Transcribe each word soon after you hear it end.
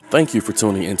Thank you for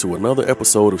tuning into another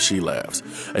episode of She Laughs,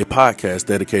 a podcast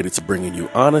dedicated to bringing you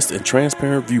honest and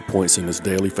transparent viewpoints in this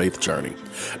daily faith journey.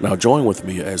 Now join with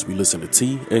me as we listen to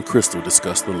T and Crystal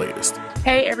discuss the latest.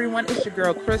 Hey everyone, it's your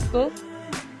girl Crystal.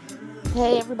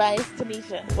 Hey everybody, it's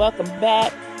Tanisha. Welcome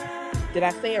back. Did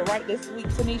I say it right this week,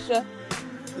 Tanisha?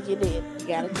 You did. You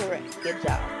got it correct. Good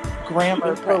job.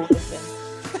 Grammar Been code. practicing.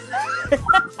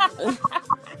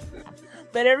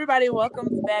 But everybody,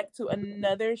 welcome back to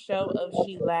another show of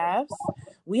She Laughs.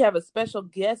 We have a special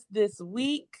guest this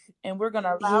week, and we're going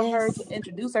to allow her to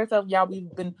introduce herself. Y'all,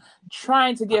 we've been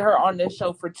trying to get her on this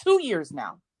show for 2 years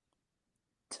now.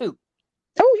 2.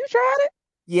 Oh, you tried it?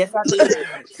 Yes, I did.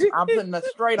 I'm putting her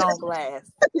straight on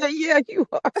blast. Yeah, you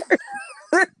are.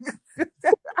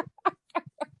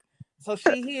 So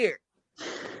she here.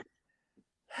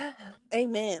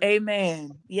 Amen.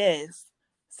 Amen. Yes.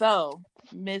 So,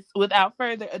 Miss, without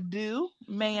further ado,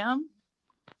 ma'am,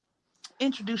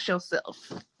 introduce yourself.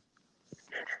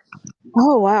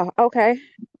 Oh, wow. Okay.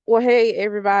 Well, hey,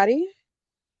 everybody.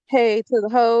 Hey to the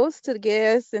host, to the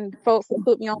guests, and folks that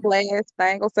put me on blast. I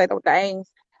ain't gonna say no things.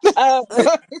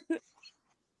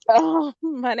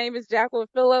 My name is Jacqueline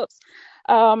Phillips.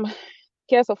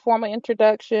 Guess a formal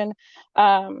introduction.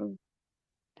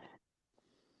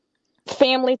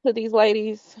 Family to these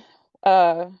ladies.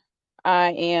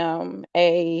 I am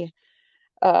a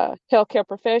healthcare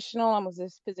professional. I'm a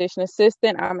physician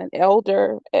assistant. I'm an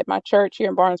elder at my church here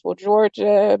in Barnesville,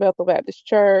 Georgia, Bethel Baptist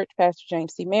Church, Pastor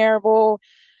James C. Marable.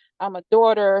 I'm a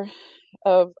daughter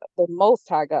of the Most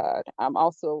High God. I'm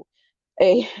also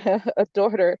a a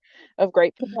daughter of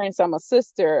great parents. I'm a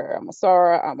sister. I'm a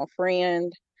Sarah. I'm a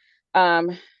friend.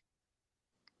 Yeah,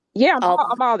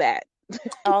 I'm all that.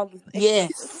 All the things.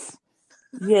 Yes.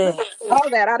 Yes. All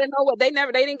that. I didn't know what they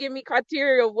didn't give me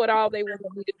criteria of what all they wanted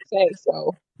me to say.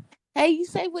 So Hey, you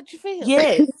say what you feel.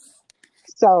 Yes.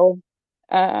 so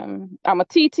I'm a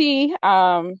TT.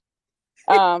 I'm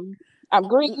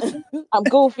green. I'm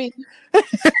goofy.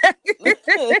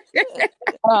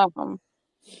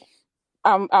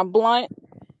 I'm blunt,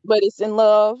 but it's in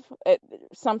love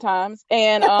sometimes.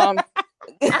 And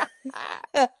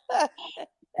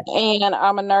and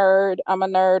I'm a nerd. I'm a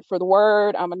nerd for the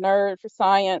word. I'm a nerd for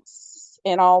science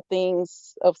and all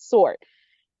things of sort.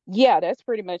 Yeah, that's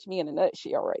pretty much me in a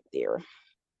nutshell right there.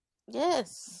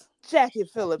 Yes. Jackie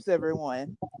Phillips,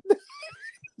 everyone.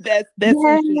 That's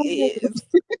who she is.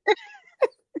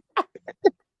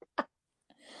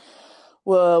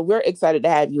 Well, we're excited to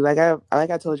have you. Like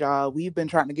I told y'all, we've been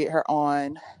trying to get her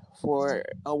on for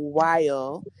a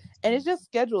while, and it's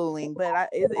just scheduling. But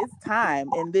it's time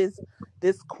in this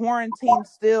quarantine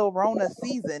still Rona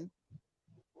season.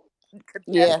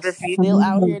 Yes. Still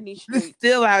out here in these streets.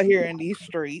 Still out here in these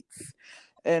streets.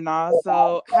 And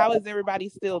also, how is everybody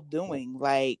still doing?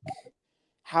 Like,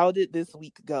 how did this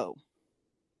week go?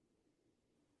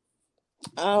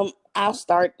 I'll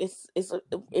start. It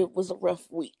was a rough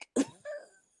week.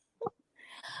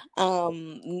 I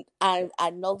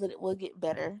know that it will get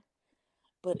better,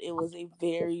 but it was a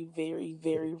very, very,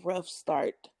 very rough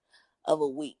start of a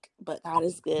week. But God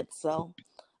is good, so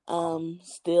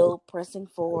still pressing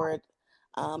forward.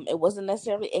 It wasn't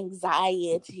necessarily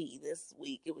anxiety this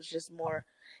week. It was just more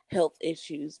health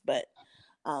issues. But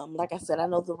like I said, I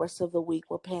know the rest of the week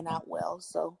will pan out well.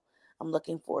 So I'm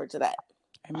looking forward to that.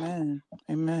 Amen.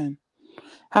 Amen.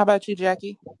 How about you,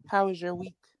 Jackie? How was your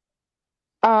week?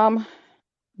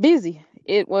 Busy.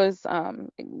 It was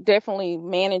definitely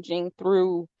managing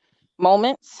through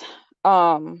moments.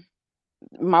 My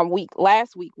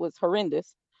last week was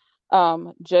horrendous.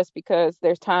 Just because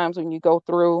there's times when you go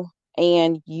through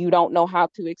and you don't know how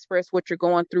to express what you're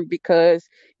going through because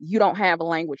you don't have a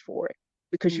language for it,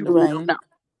 because you really don't know.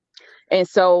 And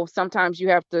so sometimes you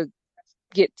have to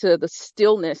get to the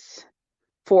stillness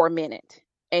for a minute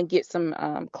and get some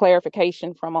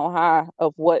clarification from on high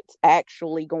of what's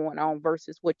actually going on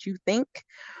versus what you think,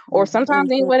 or sometimes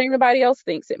what everybody else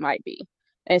thinks it might be.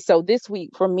 And so this week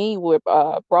for me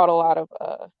brought a lot of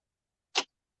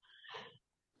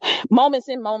moments.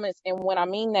 And when I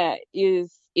mean that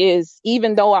is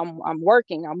even though I'm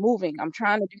working, I'm moving, I'm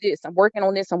trying to do this, I'm working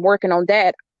on this, I'm working on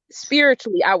that,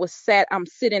 spiritually I'm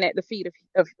sitting at the feet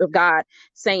of God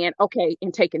saying, okay,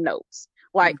 and taking notes.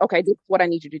 Like, okay, this is what I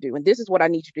need you to do, and this is what I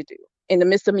need you to do in the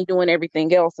midst of me doing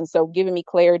everything else. And so giving me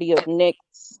clarity of next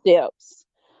steps.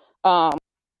 Oh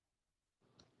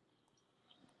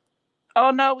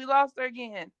no, we lost her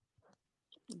again.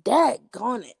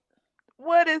 Daggone it.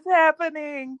 What is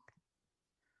happening?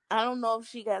 I don't know if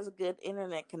she has a good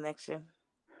internet connection.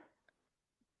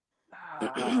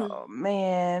 Oh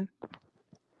man.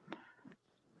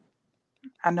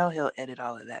 I know he'll edit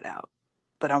all of that out.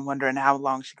 but I'm wondering how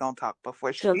long she gonna talk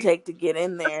before She'll she. take to get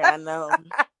in there. I know.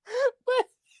 But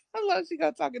how long she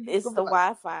gonna talk in this? It's the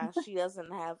Wi-Fi. She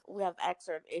doesn't have. We have asked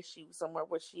her an issue somewhere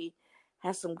where she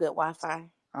has some good Wi-Fi.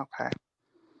 Okay.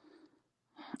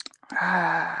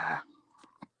 Ah,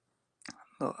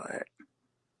 Lord,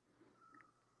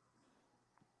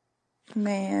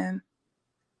 man.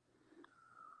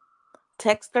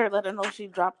 Text her, let her know she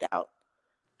dropped out,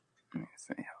 Let me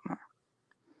see.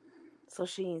 so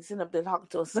she ain't sitting up there talking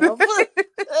to herself.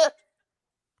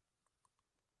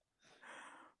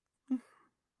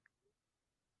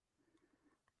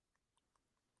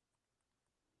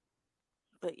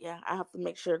 But yeah, I have to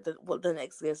make sure that what the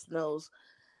next guest knows.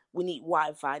 We need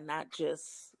Wi-Fi, not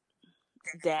just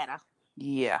data.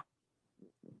 Yeah.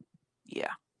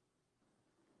 Yeah.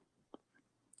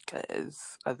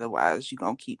 Because otherwise, you're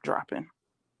gonna keep dropping.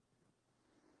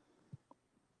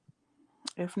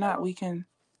 If not, we can.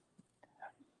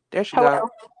 There she Hello. go.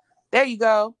 There you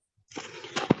go.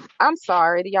 I'm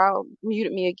sorry, y'all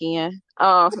muted me again.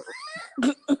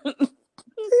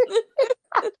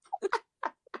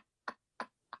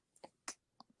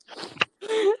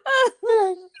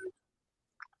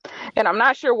 And I'm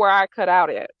not sure where I cut out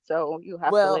at, so you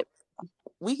have to Well, let.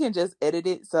 we can just edit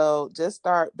it. So just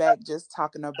start back just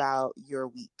talking about your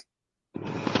week.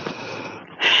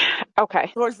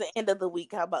 Okay, Towards the end of the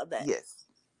week, how about that? Yes.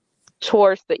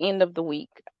 towards the end of the week.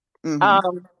 Mm-hmm.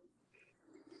 Um,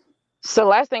 so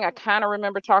last thing I kind of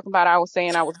remember talking about, I was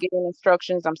saying I was getting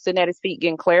instructions. I'm sitting at his feet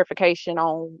getting clarification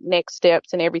on next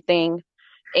steps and everything.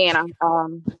 And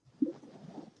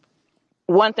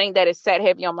one thing that has sat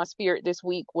heavy on my spirit this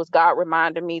week was God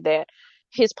reminding me that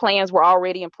his plans were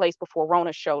already in place before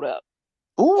Rona showed up.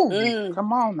 Ooh,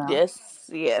 come on now. Yes,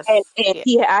 yes, And yes.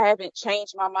 I haven't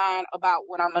changed my mind about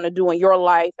what I'm going to do in your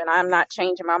life, and I'm not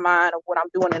changing my mind of what I'm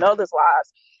doing in others'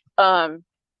 lives.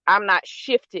 I'm not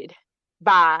shifted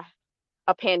by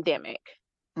a pandemic.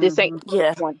 This ain't Mm-hmm. the first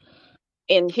Yeah. one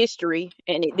in history,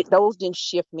 and those didn't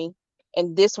shift me,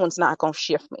 and this one's not going to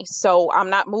shift me. So I'm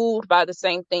not moved by the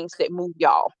same things that move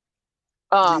y'all.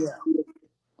 Um, Yeah.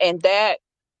 and that,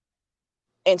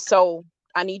 and so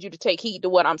I need you to take heed to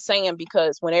what I'm saying,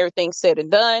 because when everything's said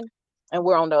and done, and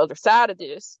we're on the other side of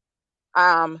this,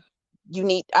 um,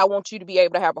 I want you to be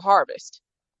able to have a harvest.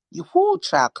 You fool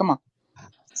child. Come on.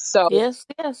 So, Yes,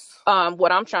 yes.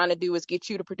 what I'm trying to do is get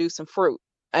you to produce some fruit.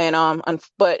 And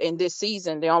but in this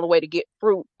season, the only way to get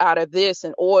fruit out of this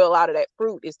and oil out of that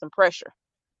fruit is some pressure.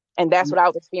 And that's what I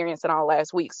was experiencing all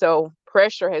last week. So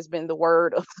pressure has been the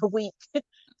word of the week.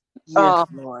 Yes, Um,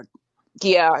 Lord.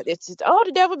 yeah, it's oh,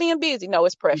 the devil being busy. No,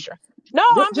 it's pressure. No,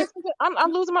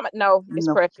 I'm losing my mind. No, it's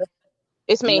No. pressure.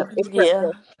 It's me. Yep. It's Yeah.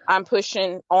 pressure. I'm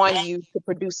pushing on you to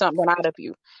produce something out of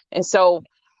you. And so,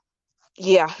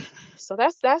 yeah. So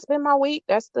that's been my week.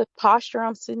 That's the posture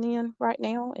I'm sitting in right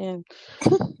now. And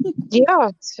yeah,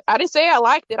 I didn't say I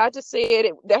liked it. I just said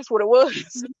that's what it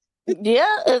was.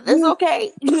 Yeah, it's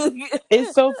okay.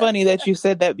 It's so funny that you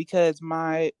said that because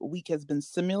my week has been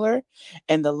similar.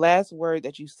 And the last word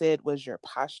that you said was your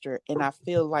posture. And I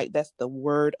feel like that's the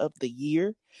word of the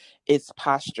year. It's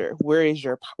posture.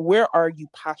 Where are you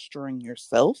posturing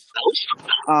yourself?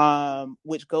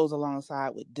 Which goes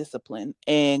alongside with discipline.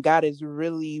 And God is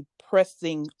really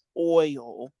pressing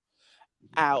oil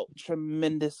out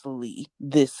tremendously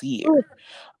this year.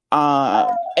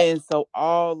 And so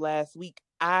all last week,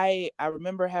 I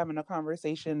remember having a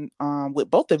conversation with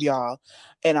both of y'all,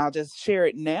 and I'll just share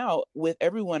it now with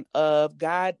everyone. Of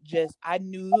God, just I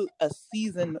knew a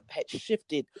season had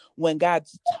shifted when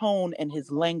God's tone and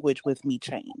His language with me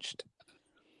changed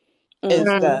and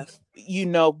Mm. Mm, stuff. You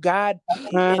know, God,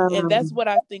 and that's mm, what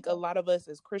I think a lot of us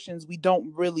as Christians, we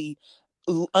don't really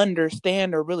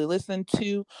understand or really listen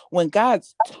to. When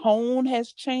God's tone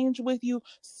has changed with you,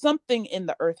 something in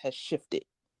the earth has shifted.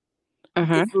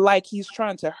 mhm, It's like he's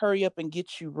trying to hurry up and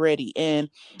get you ready. And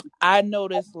I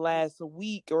noticed last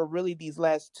week, or really these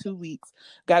last 2 weeks,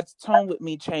 God's tone with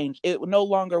me changed. It no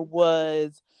longer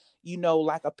was,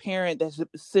 like a parent that's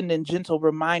sending gentle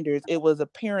reminders. It was a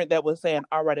parent that was saying,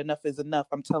 all right, enough is enough.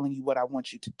 I'm telling you what I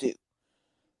want you to do.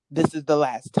 This is the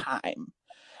last time.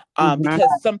 mhm,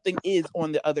 Because something is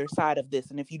on the other side of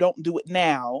this. And if you don't do it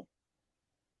now,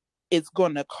 it's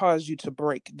going to cause you to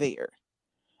break there.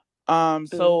 Mm.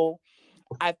 So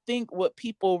I think what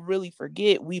people really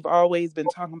forget, we've always been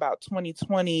talking about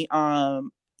 2020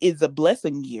 is a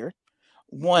blessing year.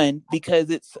 One, because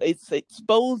it's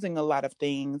exposing a lot of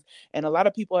things, and a lot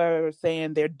of people are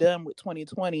saying they're done with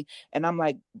 2020, and I'm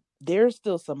like, there's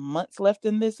still some months left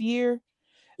in this year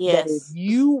that if Yes.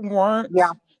 you weren't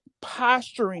yeah,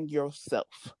 posturing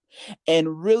yourself,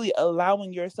 and really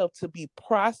allowing yourself to be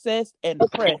processed and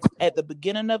pressed at the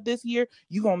beginning of this year,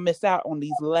 you're going to miss out on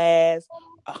these last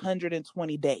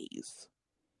 120 days.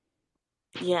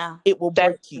 Yeah. It will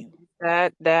break you.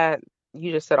 That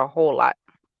you just said a whole lot.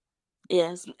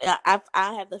 Yes. I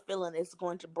have the feeling it's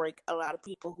going to break a lot of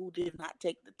people who did not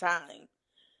take the time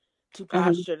to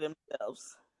posture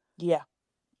themselves. Yeah.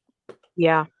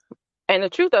 Yeah. And the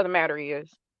truth of the matter is,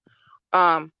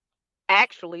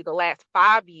 actually the last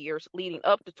 5 years leading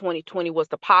up to 2020 was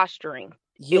the posturing.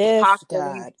 It was Yes,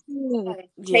 posturing God. to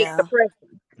take the Yeah.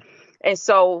 pressure. And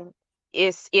so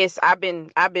it's I've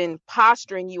been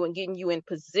posturing you and getting you in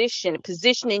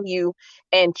positioning you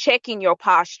and checking your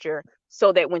posture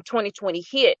so that when 2020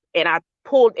 hit and I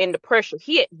pulled and the pressure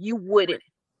hit, you wouldn't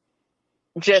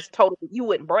you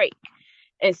wouldn't break.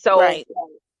 And so Right.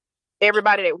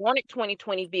 everybody that wanted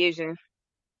 2020 vision,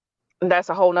 that's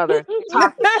a whole nother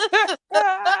topic.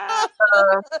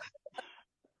 Uh,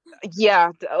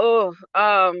 yeah. Oh,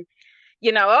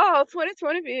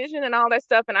 2020 vision and all that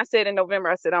stuff. And I said in November,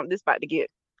 I said, I'm about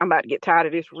to get tired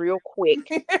of this real quick.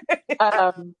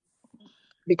 Um,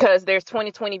 because there's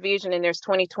 2020 vision and there's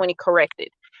 2020 corrected.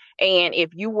 And if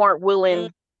you weren't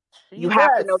willing, you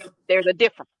have to Jesus. know that there's a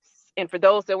difference. And for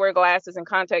those that wear glasses and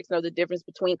contacts, know the difference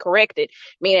between corrected.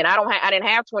 Meaning, I didn't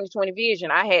have 2020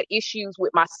 vision. I had issues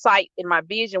with my sight and my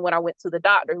vision when I went to the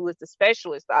doctor, who is the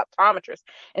specialist, the optometrist,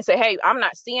 and say, "Hey, I'm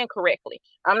not seeing correctly.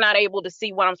 I'm not able to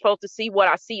see what I'm supposed to see. What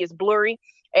I see is blurry,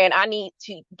 and I need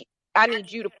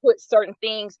you to put certain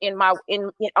things in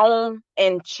on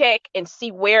and check and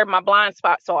see where my blind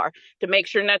spots are to make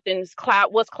sure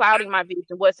what's clouding my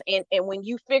vision, and when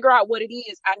you figure out what it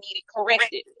is, I need it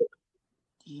corrected."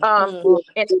 And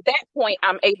at that point,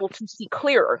 I'm able to see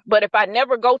clearer. But if I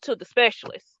never go to the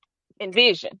specialist in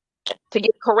vision to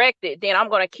get corrected, then I'm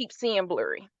going to keep seeing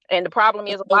blurry. And the problem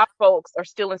is, a lot of folks are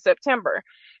still in September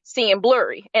seeing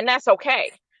blurry, and that's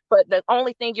okay. But the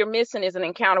only thing you're missing is an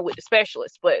encounter with the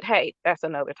specialist. But hey, that's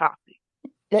another topic.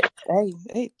 Hey,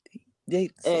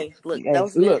 look, that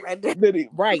was good right there.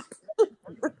 Right.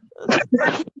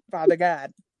 Father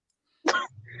God.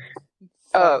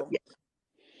 So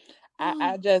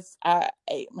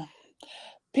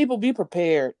people be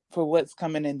prepared for what's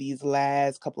coming in these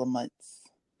last couple of months.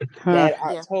 That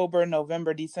October,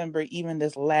 November, December, even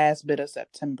this last bit of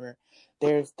September,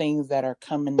 there's things that are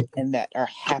coming and that are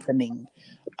happening.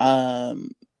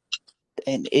 And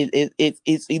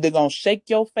it's either gonna shake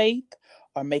your faith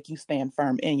or make you stand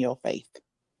firm in your faith.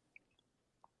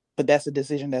 But that's a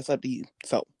decision that's up to you.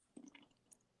 So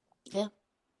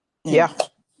yeah,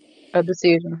 a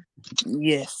decision.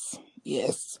 Yes.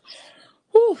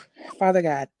 Whew, Father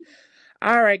God.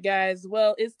 All right, guys.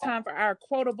 Well, it's time for our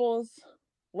quotables.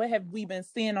 What have we been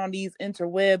seeing on these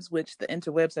interwebs, which the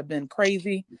interwebs have been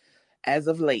crazy as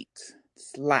of late?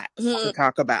 It's lots to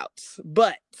talk about.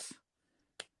 But,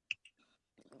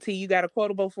 T, you got a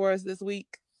quotable for us this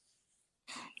week?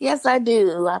 Yes, I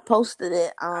do. I posted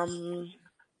it. I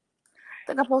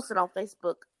think I posted on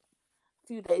Facebook a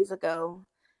few days ago.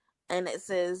 And it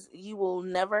says, "You will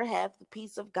never have the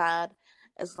peace of God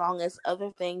as long as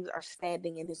other things are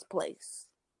standing in his place."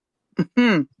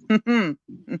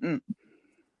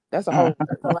 That's a whole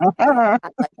word.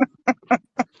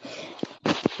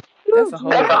 That's a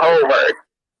whole word.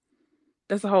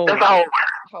 That's a whole word.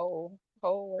 Whole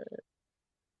word.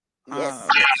 Yes.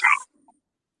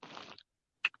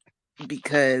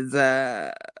 Because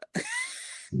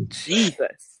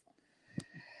Jesus.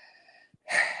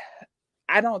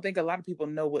 I don't think a lot of people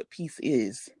know what peace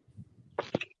is.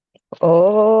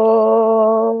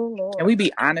 Oh, Lord. Can we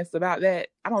be honest about that?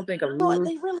 I don't think they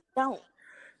really don't.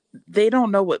 They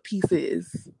don't know what peace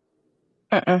is.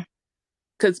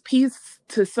 Because peace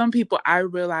to some people, I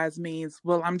realize means,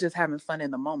 well, I'm just having fun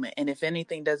in the moment, and if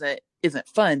anything isn't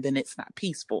fun, then it's not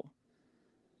peaceful.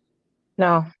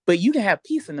 No, but you can have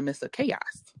peace in the midst of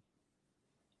chaos.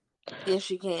 Yes,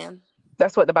 you can.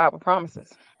 That's what the Bible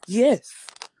promises. Yes.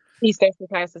 Peace that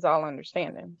surpasses all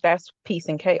understanding. That's peace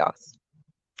in chaos.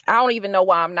 I don't even know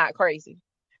why I'm not crazy.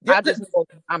 I just know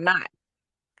I'm not.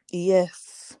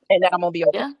 Yes. And that I'm gonna be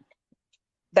okay. Yeah.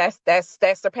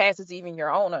 That surpasses even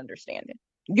your own understanding.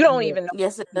 You don't even know.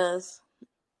 Yes, it does.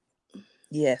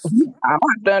 Yes. I don't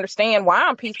have to understand why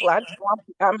I'm peaceful.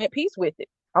 I'm at peace with it.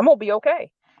 I'm gonna be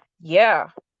okay. Yeah,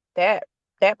 that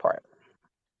part.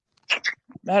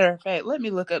 Matter of fact, let me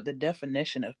look up the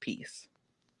definition of peace.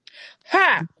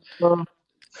 Ha!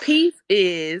 Peace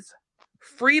is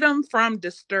freedom from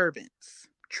disturbance,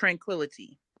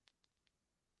 tranquility.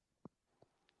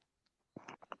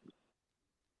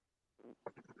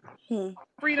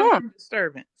 Freedom from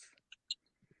disturbance.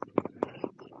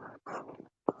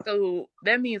 So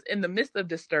that means in the midst of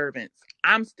disturbance,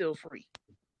 I'm still free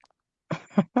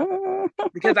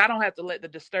because I don't have to let the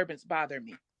disturbance bother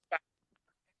me.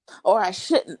 Or I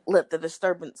shouldn't let the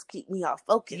disturbance keep me off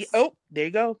Yeah, focus. oh, there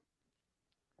you go.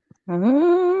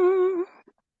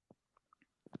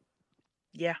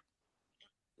 Yeah.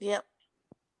 Yep.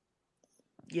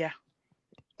 Yeah.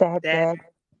 That.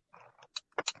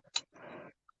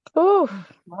 Oh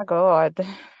my God.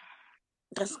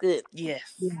 That's good. Yes.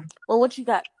 Well, what you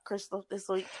got, Crystal, this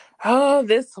week? Oh,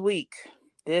 this week,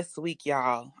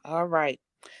 y'all. All right,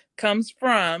 comes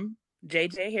from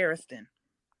JJ Harrison.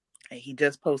 And he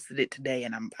just posted it today,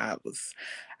 and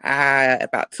I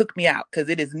about took me out because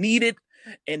it is needed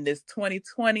in this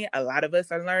 2020. A lot of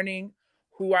us are learning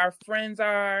who our friends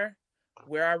are,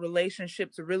 where our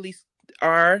relationships really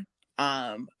are,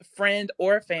 friend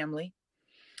or family.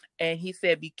 And he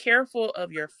said, be careful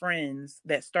of your friends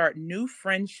that start new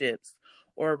friendships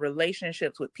or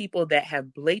relationships with people that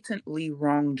have blatantly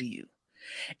wronged you.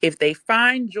 If they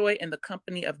find joy in the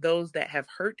company of those that have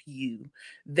hurt you,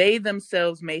 they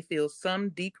themselves may feel some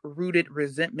deep rooted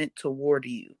resentment toward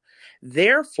you.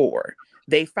 Therefore,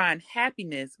 they find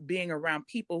happiness being around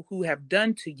people who have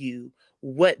done to you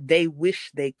what they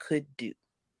wish they could do.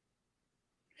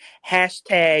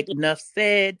 Hashtag enough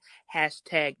said.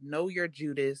 Hashtag know your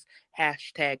Judas.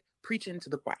 Hashtag preaching to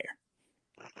the choir.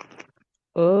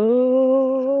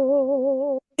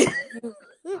 Oh,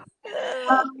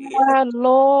 my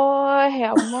Lord,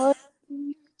 have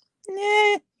mercy.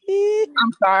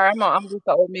 I'm sorry, I'm just an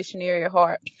old missionary at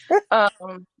heart.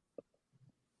 Um,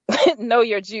 know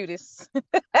your Judas.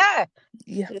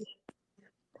 Yeah.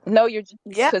 Know your Judas,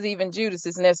 Yep. because even Judas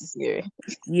is necessary.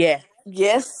 Yeah.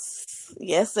 Yes.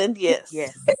 Yes, and yes.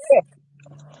 Yes.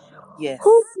 Yes.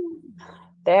 Whew.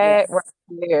 That Yes. right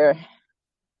there.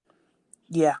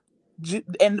 Yeah.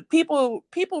 And people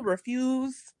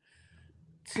refuse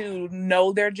to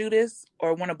know their Judas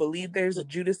or want to believe there's a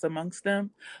Judas amongst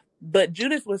them. But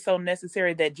Judas was so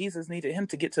necessary that Jesus needed him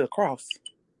to get to the cross.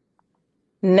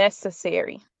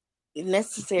 Necessary.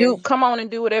 Necessary. Come on and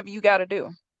do whatever you got to do.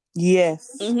 Yes.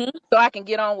 Mm-hmm. So I can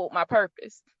get on with my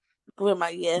purpose. With my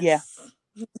Yeah. yes.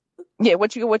 Yeah,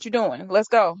 what you doing? Let's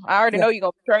go. I already Yeah. know you're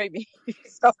gonna betray me.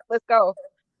 So let's go.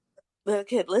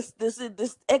 Okay, let's this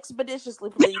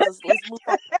expeditiously, please. Let's move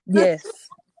on. Yes.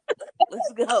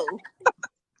 Let's go.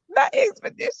 Not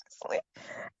expeditiously. Let's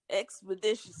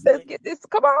Expeditiously. get this.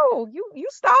 Come on. You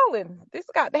stalling. This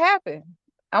got to happen.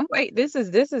 I'm wait. This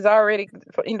is already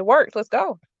in the works. Let's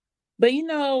go. But you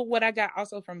know what I got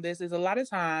also from this is a lot of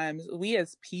times we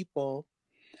as people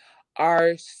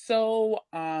are so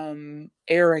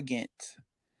arrogant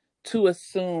to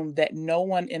assume that no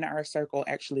one in our circle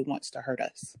actually wants to hurt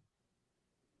us.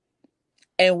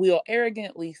 And we'll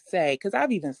arrogantly say, because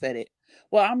I've even said it,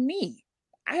 well, I'm me.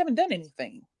 I haven't done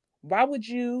anything. Why would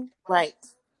you Right.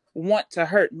 want to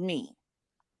hurt me?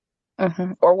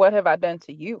 Or what have I done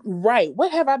to you? Right.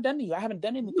 What have I done to you? I haven't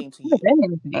done anything to I haven't you. done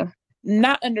anything.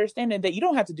 Not understanding that you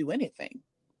don't have to do anything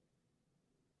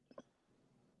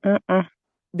Mm-mm.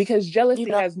 because You jealousy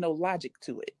know, has no logic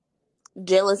to it.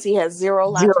 jealousy has zero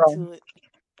logic Zero. to it.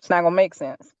 It's not gonna make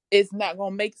sense. It's not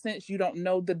going to make sense. You don't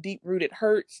know the deep rooted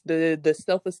hurts, the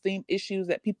self-esteem issues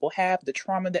that people have, the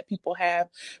trauma that people have.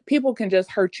 People can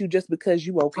just hurt you just because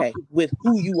you okay with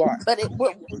who you are. But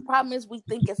the problem is we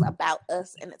think it's about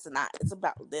us and it's not. It's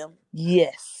about them.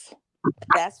 Yes.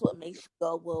 That's what makes you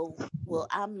go, well,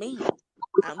 I'm me.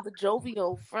 I'm the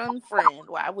jovial fun friend.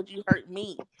 Why would you hurt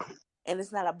me? And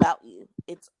it's not about you.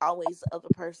 It's always the other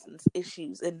person's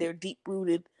issues and their deep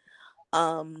rooted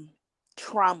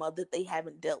trauma that they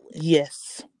haven't dealt with.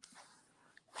 Yes.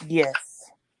 Yes.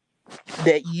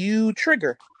 That you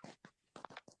trigger.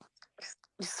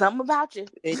 Something about you.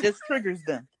 It just triggers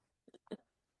them.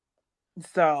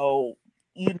 So,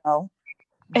 And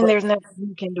but there's nothing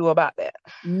you can do about that.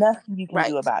 nothing you can do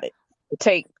Right. about it.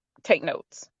 Take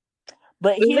notes.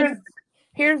 But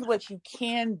here's what you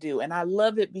can do, and I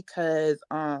love it because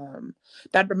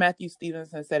Dr. Matthew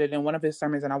Stevenson said it in one of his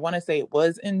sermons, and I want to say it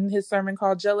was in his sermon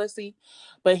called Jealousy,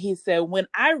 but he said, when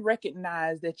I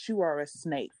recognize that you are a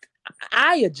snake,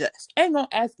 I adjust. I ain't gonna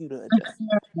ask you to adjust.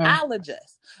 I'll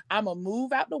adjust. I'm gonna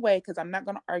move out the way because I'm not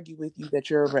gonna argue with you that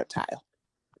you're a reptile.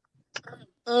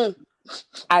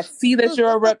 I see that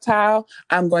you're a reptile.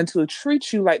 I'm going to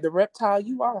treat you like the reptile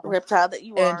you are. Reptile that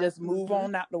you and are. just move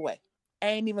on out the way. I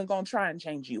ain't even gonna try and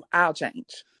change you. I'll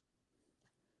change.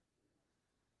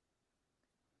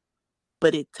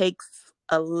 But it takes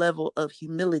a level of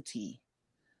humility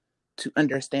to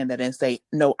understand that and say,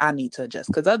 no, I need to adjust.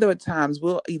 Because other times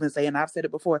we'll even say, and I've said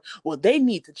it before, well, they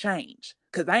need to change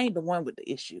because I ain't the one with the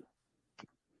issue.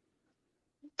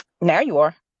 Now you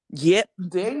are. Yep,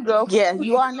 there you go. Yeah,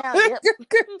 you are now. Yep.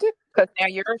 Because now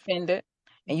you're offended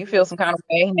and you feel Yes. some kind of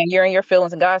way. And then you're in your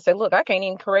feelings, and God said, "Look, I can't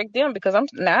even correct them because I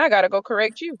got to go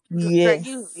correct you. Correct Yes.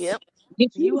 you. Yep.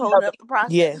 Get you You holding together." up the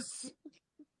process. Yes.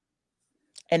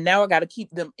 And now I got to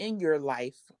keep them in your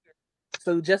life,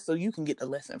 so you can get the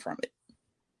lesson from it.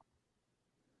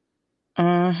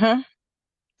 Mm-hmm.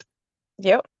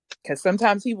 Yep. Because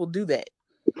sometimes he will do that.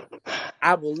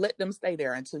 I will let them stay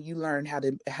there until you learn how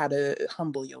to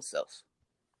humble yourself.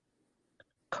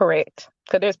 Correct.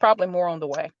 Because there's probably more on the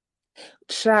way.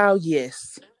 Child,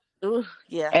 yes. Ooh,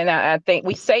 yeah. And I think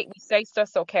we say stuff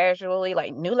so casually,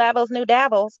 like new levels, new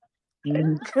devils.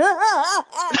 Mhm.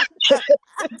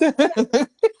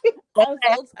 I'm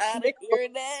so tired of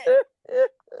hearing that.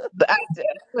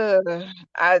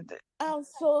 I'm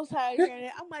so tired of hearing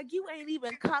it. I'm like, you ain't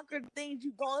even conquered the things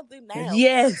you going through now.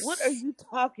 Yes. What are you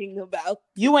talking about?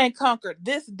 You ain't conquered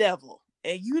this devil,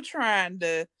 and you trying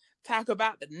to talk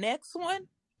about the next one?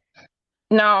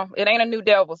 No, it ain't a new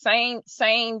devil. Same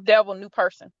devil, new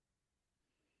person.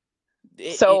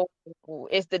 It's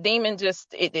the demon.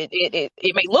 Just it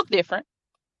may look different,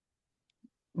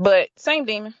 but same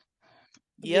demon.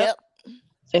 Yep.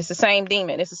 It's the same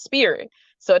demon. It's a spirit.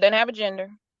 So it doesn't have a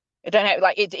gender. It doesn't have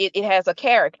it has a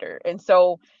character. And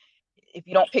so if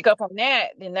you don't pick up on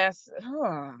that, then that's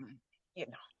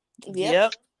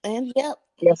Yep. And yep.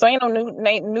 Yeah, so ain't no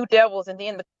new devils. And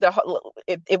then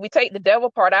if we take the devil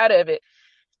part out of it,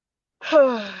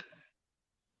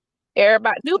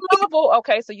 everybody new level.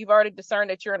 Okay, so you've already discerned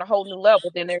that you're in a whole new level.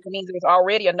 Then there means there's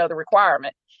already another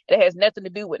requirement. It has nothing to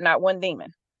do with not one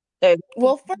demon.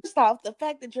 Well, first off, the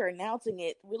fact that you're announcing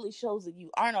it really shows that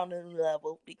you aren't on a new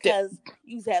level because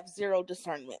you have zero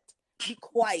discernment. Be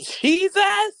quiet.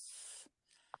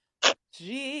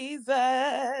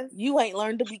 Jesus. You ain't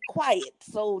learned to be quiet.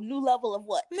 So new level of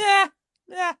what? Yeah.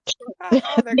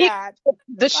 Father God.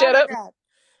 The shut up. God.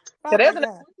 So there's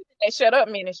that shut up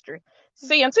ministry.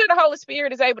 See, until the Holy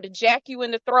Spirit is able to jack you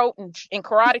in the throat and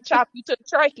karate chop you to the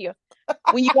trachea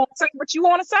when you want to say what you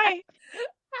want to say.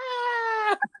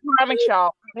 I promise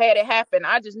y'all, I've had it happen.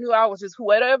 I just knew I was just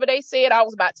whatever they said, I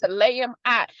was about to lay them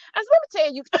out. I said, let me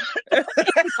tell you. And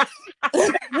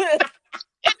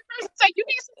the person said, you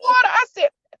need some water? I said,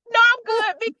 no, I'm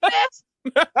good, big fast.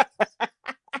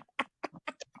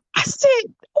 I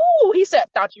said, ooh, he said,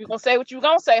 thought you were going to say what you were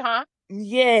going to say, huh?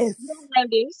 Yes. You don't run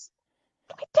this.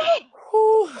 Dang.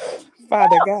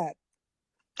 Father God.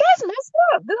 That's messed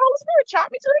up. The Holy Spirit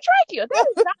chopped me to the trachea. That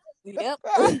is not. Yep.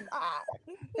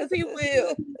 Because he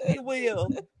will. He will.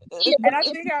 And I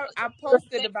think I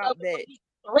posted about that.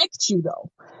 Correct you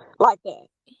though. Like that.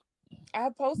 I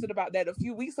posted about that a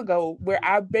few weeks ago where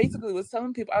I basically was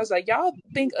telling people, I was like, y'all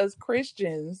think us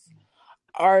Christians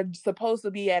are supposed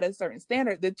to be at a certain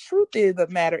standard. The truth of the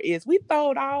matter is we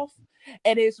throw it off,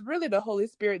 and it's really the Holy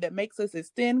Spirit that makes us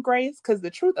extend grace, because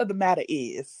the truth of the matter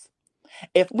is,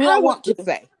 if we I don't want to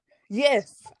say,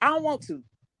 yes, I don't want to.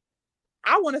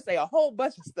 I want to say a whole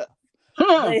bunch of stuff.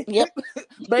 But, yep.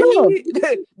 but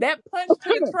that punch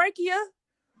to the trachea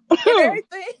and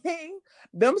everything,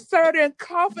 them certain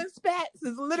coughing spats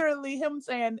is literally him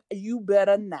saying, you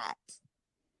better not.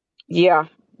 Yeah.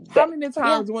 How many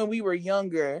times when we were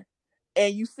younger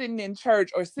and you sitting in church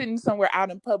or sitting somewhere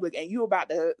out in public and you about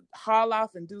to haul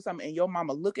off and do something and your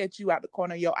mama look at you out the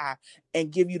corner of your eye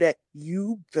and give you that,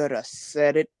 you better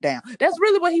set it down. That's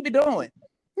really what he be doing.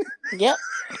 Yep.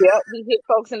 He hit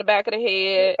folks in the back of the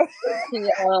head.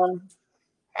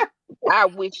 I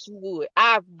wish you would.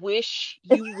 I wish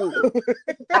you would.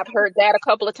 I've heard that a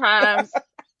couple of times.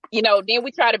 Then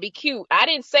we try to be cute. I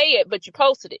didn't say it, but you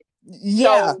posted it.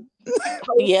 Yeah. So,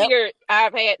 Holy Spirit,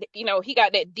 I've had, he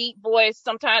got that deep voice.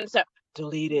 Sometimes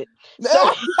delete it.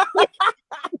 So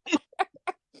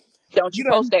don't you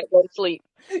post that, go to sleep.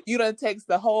 You done text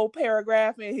the whole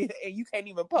paragraph and you can't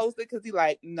even post it because he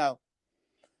like, no.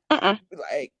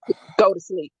 Like, go to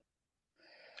sleep.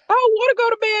 I don't want to go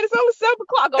to bed. It's only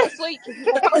 7:00. Go to sleep.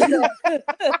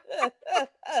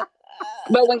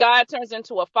 But when God turns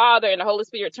into a father and the Holy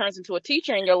Spirit turns into a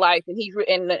teacher in your life,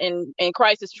 and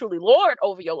Christ is truly Lord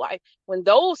over your life, when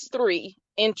those three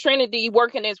in Trinity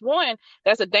working as one,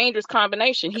 that's a dangerous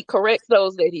combination. He corrects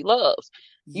those that he loves.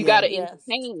 You got to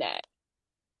entertain that.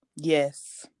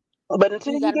 Yes. But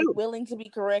until you got to be willing to be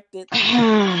corrected.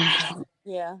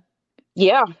 Yeah.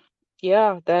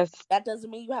 Yeah, that doesn't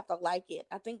mean you have to like it.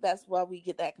 I think that's why we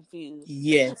get that confused.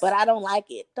 Yes. But I don't like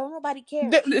it. Don't nobody care. Who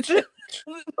like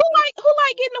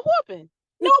getting a whooping?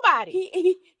 Nobody.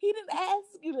 He didn't ask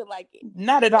you to like it.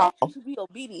 Not at all. You should be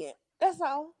obedient. That's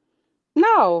all.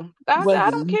 No,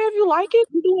 I don't care if you like it.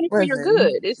 You're doing it for your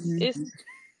good.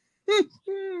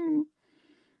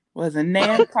 was a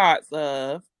nan parts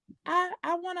of I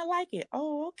want to like it.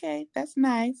 Oh, okay, that's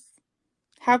nice.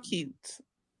 How cute.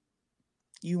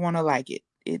 You want to like it.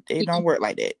 It don't work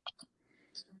like that.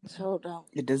 So don't.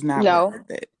 It does not work No. like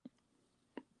that.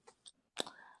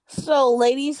 So,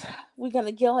 ladies, we're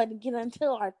gonna go ahead and get into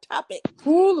our topic.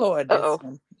 Oh Lord, Uh-oh.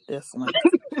 this one.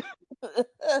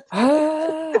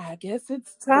 I guess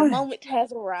it's The time. moment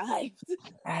has arrived.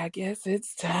 I guess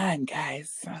it's time,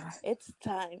 guys. It's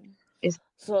time. It's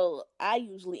So I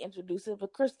usually introduce it,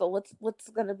 but Crystal, what's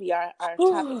gonna be our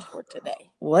topics for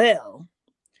today? Well,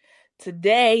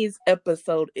 today's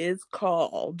episode is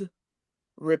called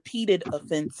Repeated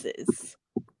Offenses.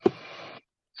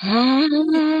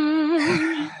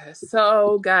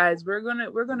 So, guys, we're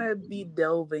gonna be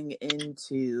delving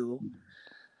into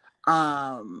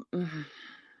mm-hmm.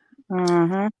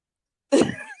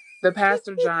 the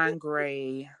Pastor John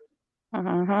Gray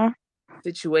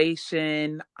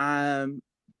situation. And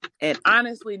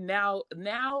honestly, now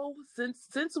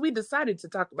since we decided to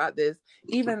talk about this,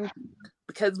 even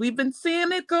because we've been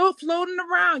seeing it go floating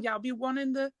around, y'all be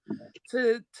wanting to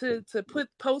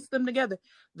post them together.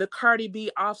 The Cardi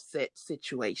B Offset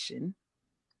situation.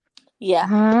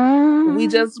 Yeah. We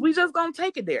just gonna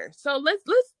take it there. So let's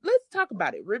talk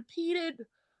about it. Repeated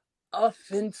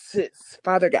offenses,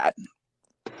 Father God.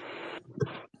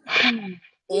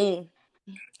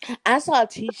 I saw a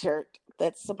T-shirt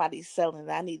that somebody's selling.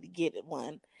 I need to get it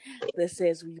one that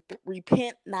says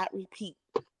 "Repent, not repeat."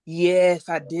 Yes,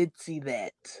 I did see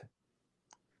that.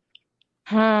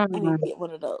 I need to get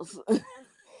one of those.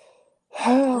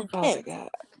 Oh, Repent, Father God.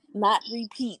 not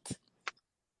repeat.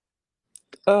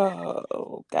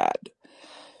 Oh God.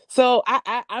 So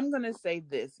I'm gonna say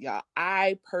this, y'all.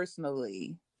 I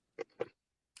personally,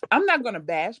 I'm not gonna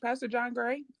bash Pastor John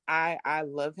Gray. I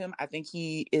love him. I think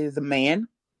he is a man,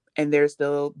 and there's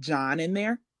still John in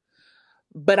there.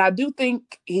 But I do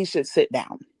think he should sit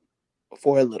down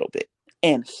for a little bit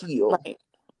and heal. Right.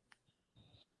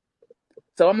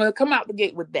 So I'm gonna come out the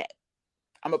gate with that.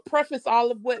 I'm gonna preface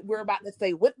all of what we're about to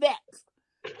say with that.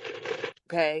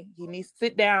 Okay, he needs to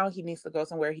sit down. He needs to go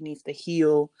somewhere. He needs to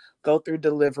heal, go through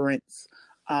deliverance,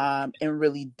 and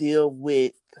really deal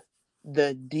with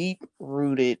the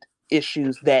deep-rooted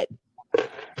issues that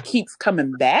keeps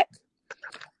coming back.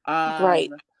 Right.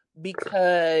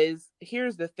 Because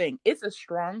here's the thing: it's a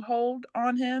stronghold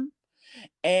on him.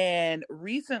 And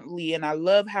recently, and I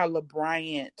love how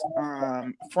LeBryant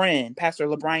Pastor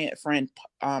LeBryant friend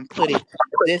put it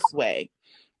this way.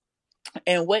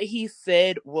 And what he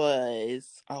said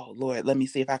was, oh Lord, let me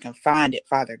see if I can find it.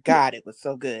 Father God, it was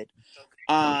so good.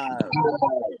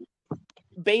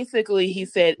 Basically, he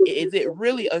said, is it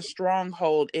really a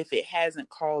stronghold if it hasn't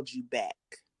called you back?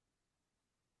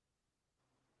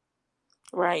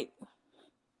 Right.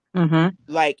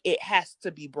 Like, it has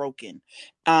to be broken.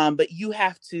 But you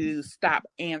have to stop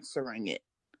answering it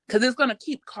because it's going to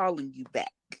keep calling you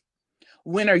back.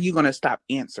 When are you going to stop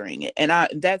answering it? And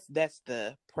that's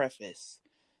the preface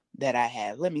that I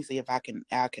have. Let me see if I can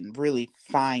really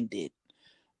find it.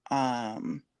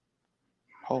 Hold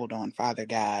on, Father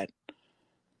God,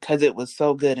 because it was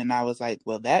so good, and I was like,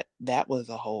 well, that was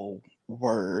a whole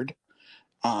word,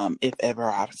 if ever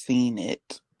I've seen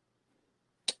it.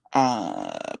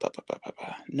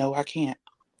 No, I can't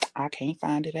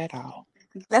find it at all.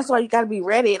 That's why you got to be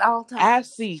ready at all times. I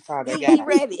see, Father God. Be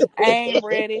ready. I ain't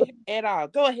ready at all.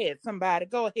 Go ahead, somebody.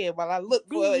 Go ahead while I look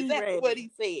for exactly what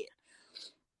he said.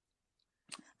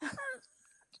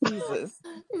 Jesus.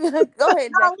 Go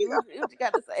ahead, Jackie. What you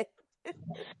got to say?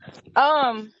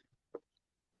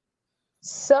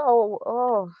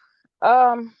 So,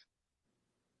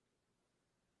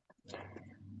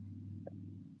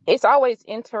 it's always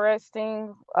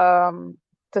interesting, to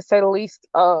say the least,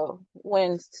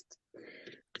 when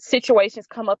situations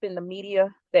come up in the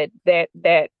media that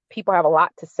people have a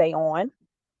lot to say on.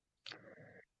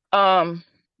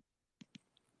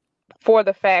 For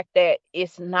the fact that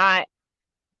it's not,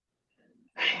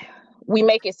 we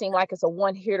make it seem like it's a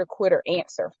one hitter quitter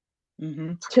answer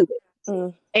to it,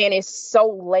 and it's so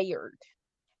layered.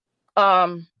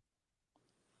 I'm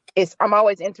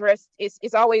always interested.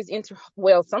 It's always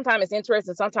well, sometimes it's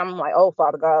interesting. Sometimes I'm like, oh,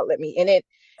 Father God, let me in it.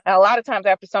 And a lot of times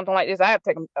after something like this, I have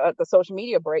to take the social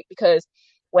media break, because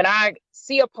when I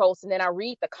see a post and then I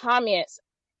read the comments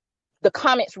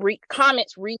read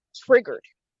triggered.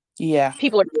 Yeah.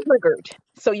 People are triggered.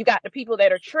 So you got the people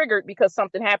that are triggered because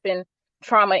something happened,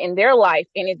 trauma in their life,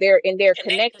 and they're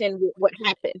connecting with what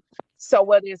happened. So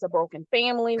whether it's a broken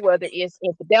family, whether it's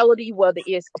infidelity, whether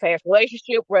it's a past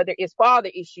relationship, whether it's father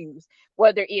issues,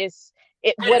 whether it's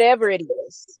whatever it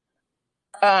is,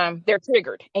 they're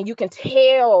triggered, and you can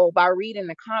tell by reading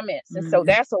the comments. And so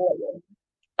that's a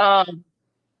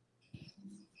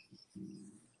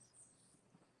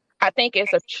I think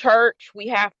as a church, we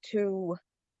have to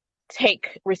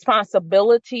take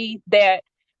responsibility that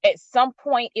at some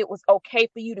point it was okay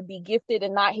for you to be gifted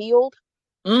and not healed.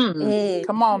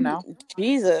 Come on now.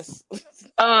 Jesus.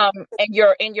 And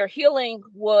your healing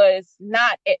was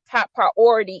not at top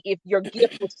priority if your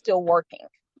gift was still working.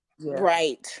 Yeah.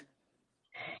 Right.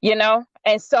 You know,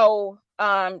 and so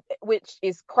which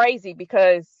is crazy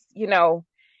because, you know,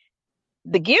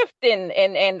 the gift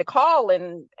and the call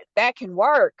and that can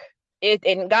work,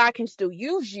 and God can still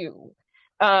use you.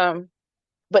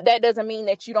 But that doesn't mean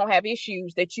that you don't have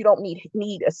issues, that you don't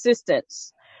need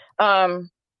assistance. On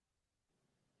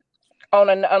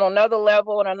another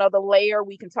level, on another layer,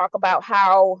 we can talk about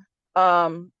how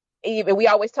even we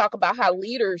always talk about how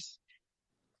leaders,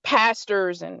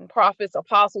 pastors and prophets,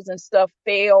 apostles and stuff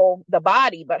fail the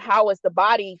body, but how has the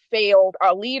body failed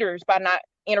our leaders by not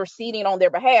interceding on their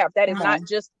behalf? That is not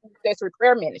just intercessory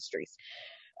prayer ministries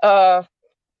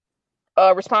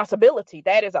responsibility.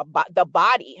 That is the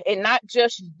body, and not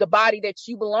just the body that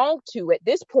you belong to. At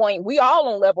this point, we all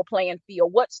on level playing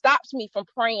field. What stops me from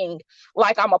praying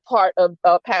like I'm a part of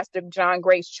Pastor John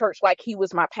Gray's church, like he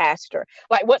was my pastor?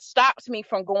 Like, what stops me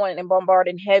from going and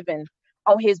bombarding heaven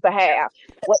on his behalf?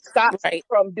 What stops me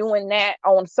from doing that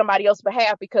on somebody else's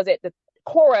behalf? Because at the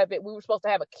core of it, we were supposed to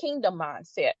have a kingdom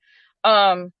mindset.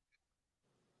 The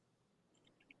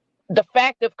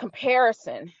fact of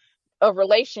comparison of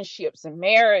relationships and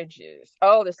marriages,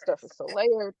 all this stuff is so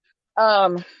layered.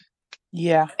 And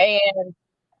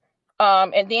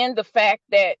then the fact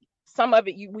that some of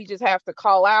it we just have to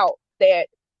call out, that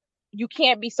you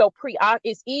can't be so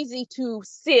it's easy to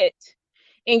sit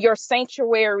in your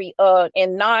sanctuary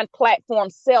and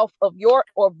non-platform self of your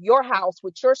house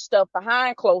with your stuff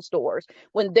behind closed doors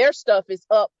when their stuff is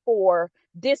up for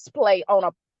display on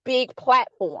a big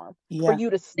platform for you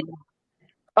to see.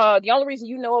 The only reason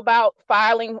you know about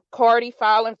Cardi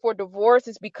filing for divorce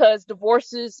is because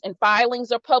divorces and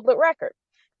filings are public record,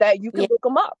 that you can look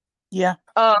them up. Yeah.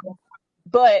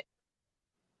 But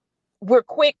we're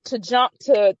quick to jump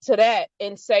to that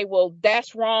and say, well,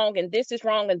 that's wrong and this is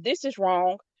wrong and this is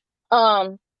wrong.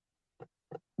 But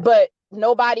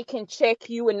nobody can check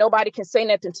you and nobody can say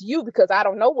nothing to you because I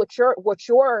don't know what your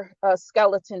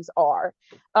skeletons are.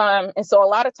 And so a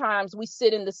lot of times we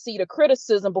sit in the seat of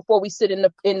criticism before we sit in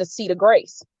the seat of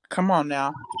grace. Come on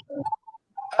now.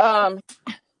 The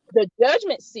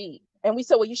judgment seat, and we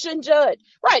say, well, you shouldn't judge.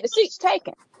 Right, the seat's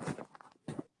taken.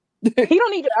 He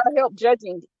don't need our help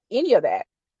judging any of that.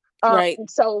 Right. And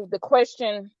so the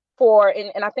question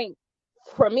and I think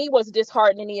for me what's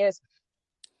disheartening is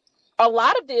a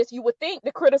lot of this, you would think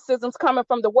the criticism's coming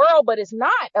from the world, but it's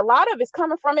not. A lot of it's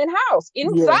coming from in-house,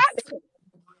 inside the kingdom.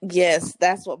 Yes,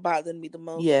 that's what bothered me the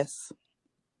most. Yes.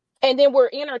 And then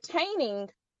we're entertaining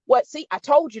I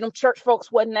told you them church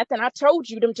folks wasn't nothing. I told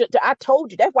you.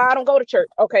 That's why I don't go to church.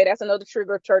 Okay, that's another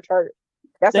trigger of church hurt.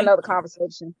 That's another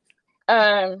conversation.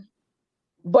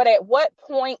 But at what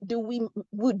point do we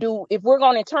if we're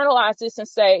going to internalize this and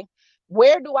say,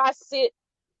 where do I sit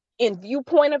in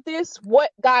viewpoint of this?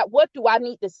 What do I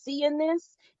need to see in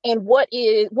this? And what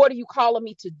are you calling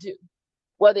me to do?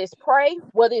 Whether it's pray,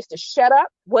 whether it's to shut up,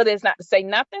 whether it's not to say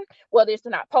nothing, whether it's to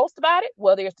not post about it,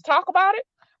 whether it's to talk about it,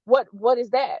 what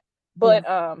is that? But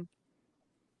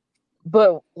but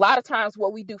a lot of times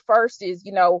what we do first is,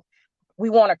 we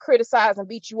want to criticize and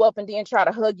beat you up and then try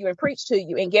to hug you and preach to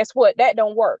you. And guess what? That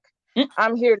don't work.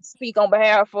 I'm here to speak on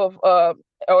behalf of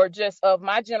or just of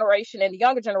my generation and the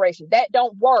younger generation. That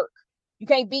don't work. You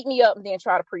can't beat me up and then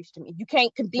try to preach to me. You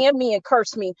can't condemn me and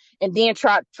curse me and then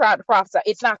try to prophesy.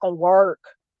 It's not gonna work.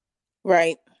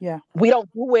 Right. Yeah. We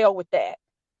don't do well with that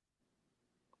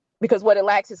because what it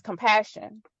lacks is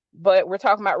compassion. But we're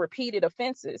talking about repeated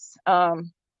offenses. I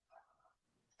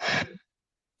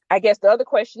guess the other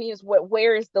question is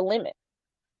where is the limit?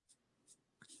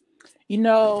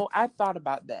 I thought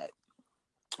about that.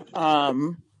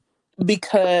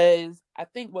 Because I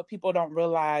think what people don't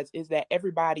realize is that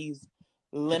everybody's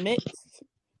limits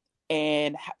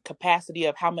and capacity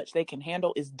of how much they can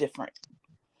handle is different.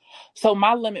 So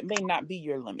my limit may not be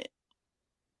your limit.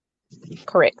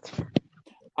 Correct.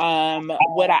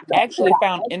 What I actually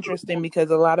found interesting,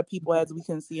 because a lot of people, as we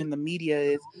can see in the media,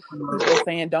 is people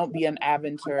saying, don't be an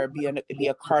Aventure, be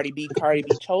a Cardi B. Cardi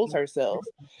B chose herself.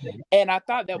 And I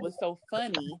thought that was so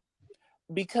funny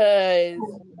because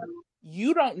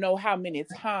you don't know how many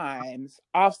times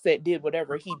Offset did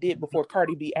whatever he did before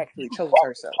Cardi B actually chose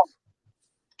herself.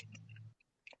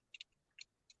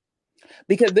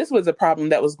 because this was a problem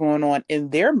that was going on in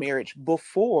their marriage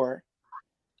before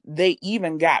they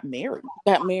even got married.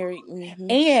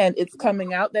 Mm-hmm. And it's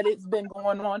coming out that it's been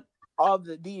going on all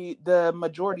the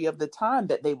majority of the time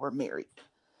that they were married.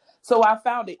 So I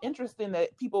found it interesting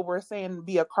that people were saying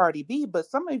be a Cardi B, but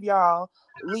some of y'all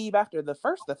leave after the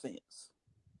first offense.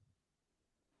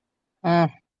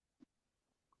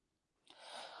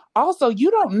 Also,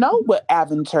 you don't know what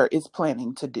Aventure is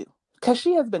planning to do because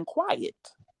she has been quiet.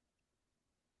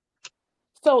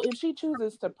 So if she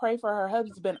chooses to pray for her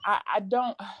husband, I'm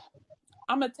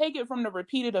going to take it from the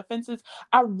repeated offenses.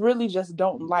 I really just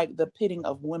don't like the pitting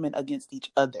of women against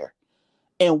each other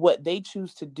and what they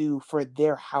choose to do for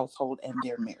their household and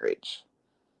their marriage,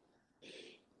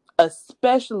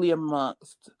 especially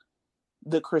amongst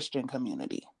the Christian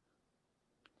community.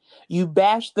 You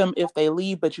bash them if they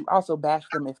leave, but you also bash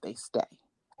them if they stay.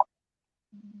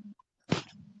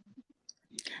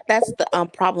 That's the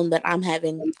problem that I'm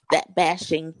having, that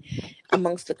bashing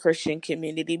amongst the Christian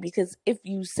community, because if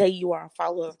you say you are a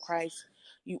follower of Christ,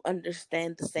 you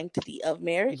understand the sanctity of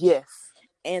marriage. Yes.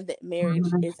 And that marriage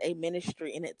is a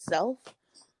ministry in itself.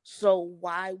 So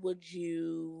why would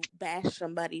you bash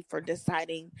somebody for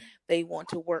deciding they want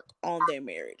to work on their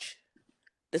marriage,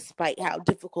 despite how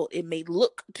difficult it may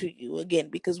look to you? Again,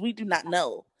 because we do not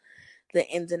know the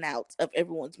ins and outs of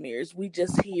everyone's marriage. We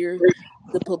just hear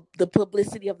the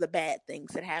publicity of the bad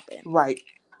things that happen. Right.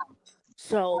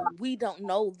 So we don't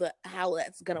know how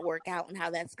that's going to work out and how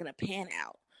that's going to pan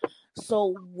out.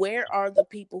 So where are the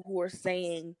people who are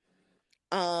saying,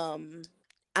 I'm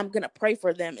going to pray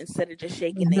for them instead of just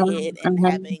shaking their head and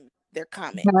having their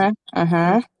comment?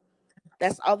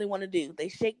 That's all they want to do. They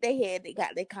shake their head, they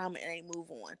got their comment, and they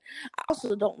move on. I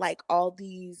also don't like all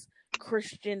these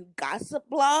Christian gossip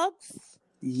blogs.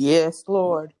 Yes,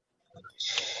 Lord.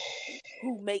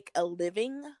 Who make a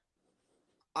living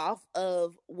off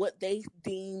of what they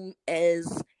deem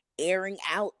as airing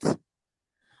out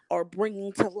or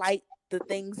bringing to light the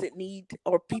things that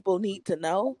people need to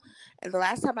know. And the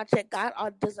last time I checked, God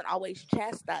doesn't always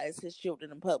chastise his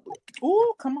children in public.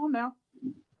 Ooh, come on now.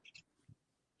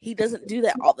 He doesn't do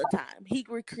that all the time. He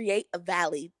will create a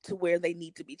valley to where they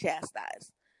need to be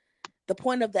chastised. The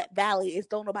point of that valley is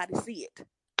don't nobody see it.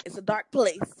 It's a dark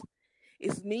place.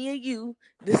 It's me and you.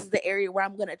 This is the area where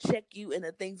I'm going to check you and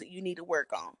the things that you need to work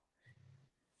on.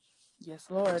 Yes,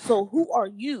 Lord. So who are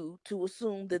you to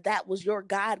assume that was your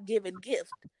God-given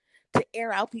gift to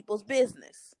air out people's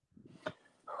business?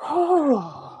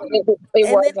 And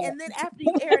then after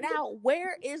you air it out,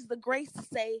 where is the grace to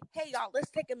say, hey, y'all, let's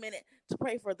take a minute to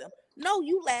pray for them? No,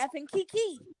 you laugh and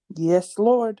kiki. Yes,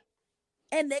 Lord.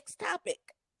 And next topic.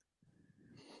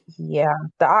 Yeah,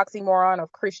 the oxymoron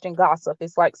of Christian gossip.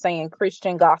 It's like saying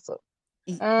Christian gossip.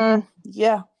 Yeah,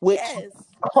 yes,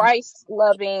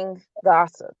 Christ-loving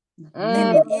gossip.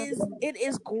 And it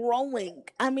is growing.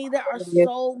 I mean, there are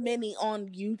so many on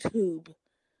YouTube.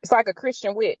 It's like a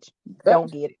Christian witch.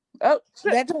 Don't get it. Oh,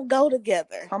 that don't go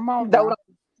together. Come on, don't.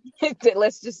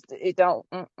 Let's just. It don't.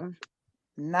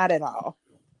 Not at all.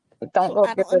 It don't go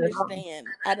I don't understand.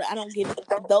 I don't get it.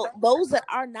 Those that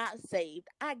are not saved,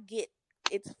 I get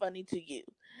it's funny to you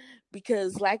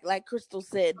because, like Crystal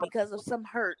said, because of some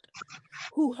hurt.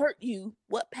 Who hurt you?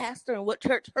 What pastor and what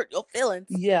church hurt your feelings?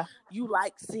 Yeah, you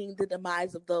like seeing the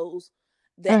demise of those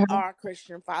that are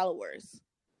Christian followers.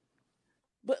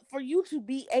 But for you to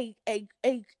be a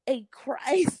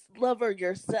Christ lover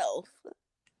yourself,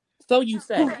 so you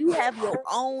say, you have your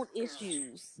own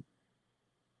issues.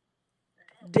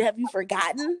 Have you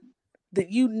forgotten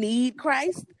that you need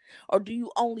Christ, or do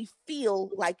you only feel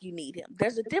like you need him?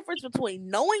 There's a difference between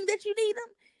knowing that you need him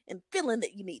and feeling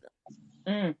that you need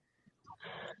him.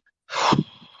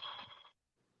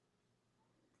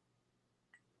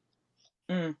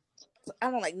 So I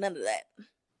don't like none of that.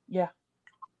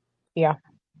 Yeah.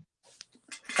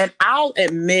 And I'll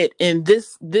admit, in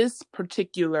this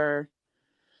particular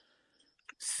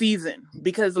season,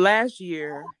 because last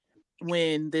year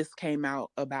when this came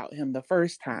out about him the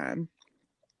first time,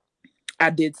 I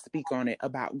did speak on it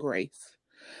about grace.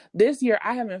 This year,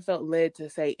 I haven't felt led to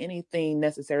say anything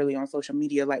necessarily on social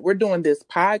media. Like, we're doing this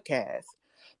podcast,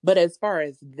 but as far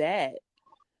as that,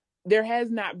 there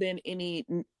has not been any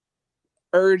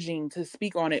urging to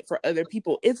speak on it for other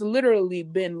people. It's literally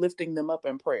been lifting them up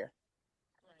in prayer.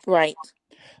 Right.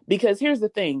 Because here's the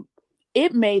thing.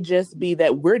 It may just be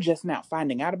that we're just now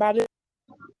finding out about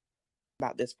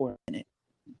this for a minute.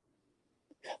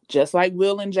 Just like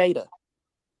Will and Jada.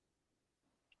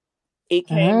 It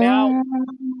came out.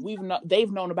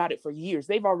 They've known about it for years.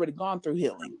 They've already gone through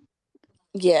healing.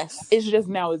 Yes. It's just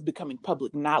now is becoming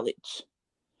public knowledge.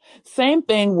 Same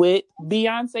thing with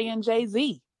Beyonce and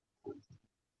Jay-Z.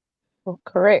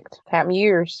 Correct. Have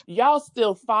years. Y'all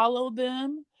still follow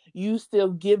them. You still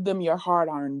give them your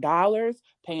hard-earned dollars,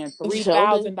 paying Sure do.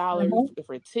 $3,000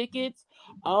 for tickets.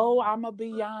 Oh, I'm a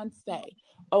Beyonce.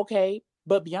 Okay,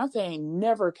 but Beyonce ain't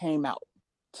never came out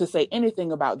to say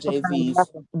anything about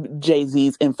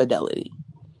Jay-Z's infidelity.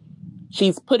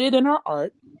 She's put it in her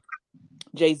art.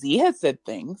 Jay-Z has said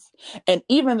things, and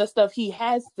even the stuff he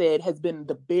has said has been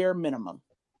the bare minimum.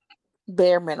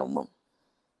 Bare minimum.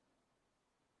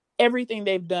 Everything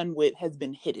they've done with has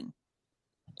been hidden,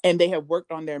 and they have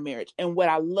worked on their marriage. And what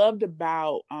I loved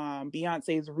about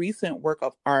Beyonce's recent work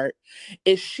of art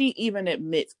is she even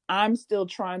admits, I'm still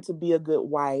trying to be a good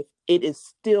wife. It is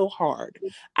still hard.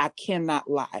 I cannot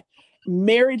lie.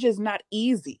 Marriage is not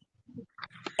easy.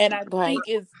 And I think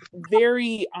it's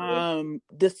very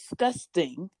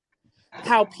disgusting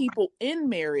how people in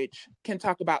marriage can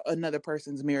talk about another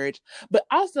person's marriage, but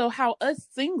also how us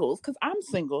singles, because I'm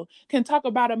single, can talk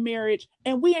about a marriage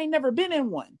and we ain't never been in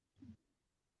one.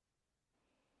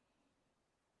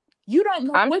 You don't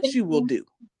know what you will do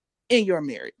in your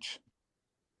marriage.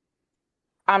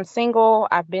 I'm single.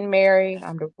 I've been married.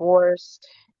 I'm divorced.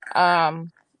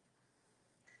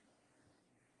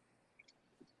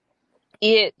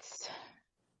 It's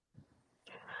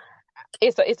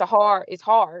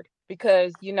hard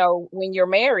because, when you're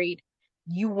married,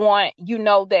 you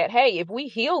know that, hey, if we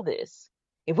heal this,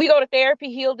 if we go to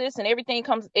therapy, heal this, and everything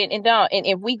comes and done, and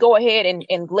if we go ahead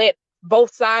and let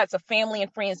both sides of family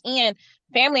and friends in,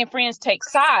 family and friends take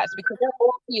sides because their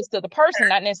loyalty is to the person,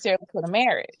 not necessarily to the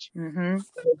marriage.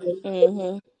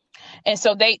 And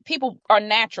so people are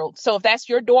natural. So if that's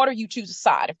your daughter, you choose a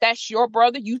side. If that's your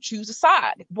brother, you choose a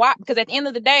side. Why? Because at the end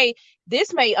of the day,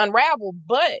 this may unravel,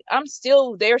 but I'm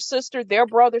still their sister, their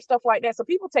brother, stuff like that. So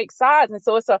people take sides. And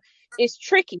so it's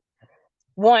tricky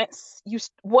once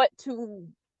what to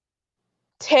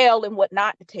tell and what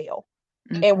not to tell,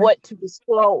 and what to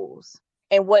disclose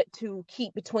and what to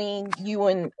keep between you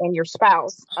and your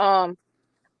spouse.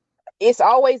 It's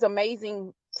always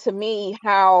amazing to me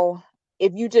how,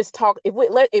 if we just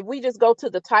go to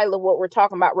the title of what we're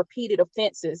talking about, repeated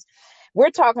offenses,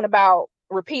 we're talking about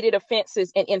repeated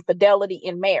offenses and infidelity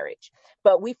in marriage.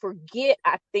 But we forget,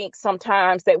 I think,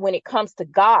 sometimes that when it comes to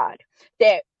God,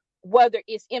 that whether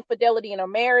it's infidelity in a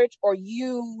marriage or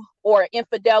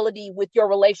infidelity with your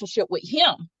relationship with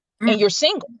him, and you're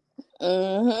single,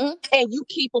 and you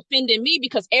keep offending me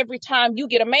because every time you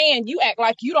get a man, you act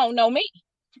like you don't know me.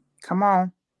 Come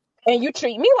on. And you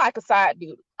treat me like a side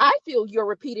dude. I feel your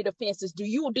repeated offenses. Do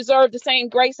you deserve the same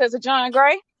grace as a John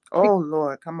Gray? Oh,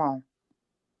 Lord, come on.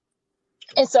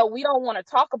 And so we don't want to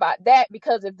talk about that,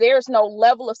 because if there's no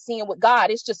level of sin with God,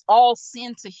 it's just all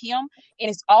sin to him and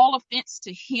it's all offense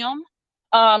to him.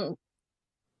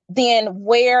 Then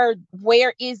where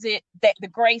is it that the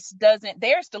grace doesn't?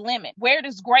 There's the limit. Where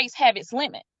does grace have its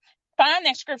limit? Find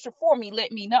that scripture for me.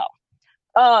 Let me know.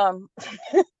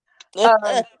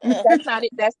 That's not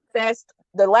it. That's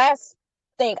the last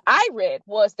thing I read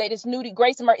was that it's new to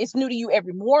grace and mercy. It's new to you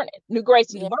every morning. New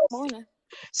grace and mercy.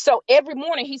 So every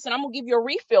morning he said, I'm gonna give you a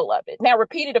refill of it. Now,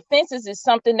 repeated offenses is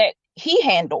something that he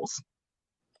handles,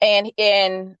 and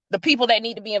the people that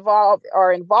need to be involved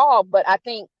are involved. But I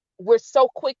think we're so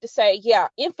quick to say, yeah,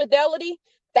 infidelity,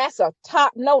 that's a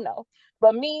top no.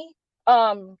 But me,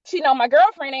 my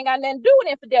girlfriend ain't got nothing to do with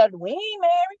infidelity. We ain't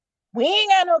married. We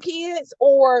ain't got no kids.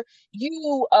 Or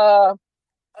you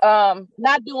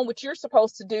not doing what you're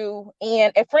supposed to do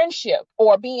in a friendship,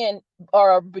 or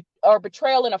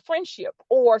betrayal in a friendship,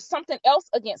 or something else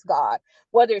against God,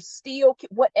 whether it's steal,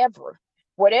 whatever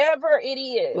it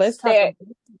is.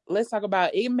 Let's talk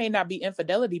about, it may not be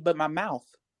infidelity, but my mouth.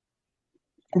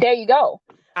 There you go.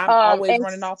 I'm always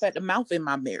running off at the mouth in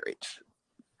my marriage.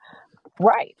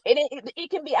 Right. And it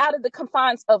can be out of the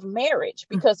confines of marriage,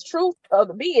 because truth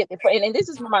be it, and this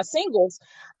is for my singles,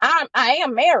 I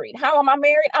am married. How am I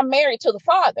married? I'm married to the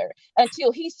Father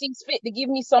until he sees fit to give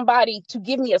me somebody to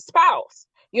give me a spouse.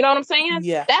 You know what I'm saying?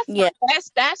 Yeah.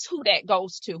 That's who that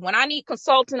goes to. When I need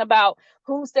consulting about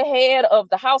who's the head of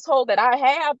the household that I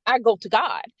have, I go to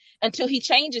God until he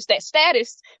changes that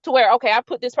status to where, okay, I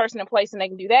put this person in place and they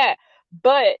can do that.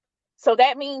 But so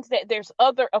that means that there's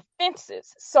other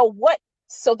offenses. So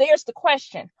there's the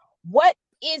question. What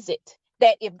is it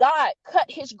that if God cut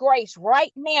his grace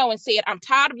right now and said, I'm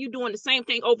tired of you doing the same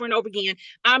thing over and over again,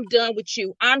 I'm done with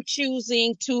you, I'm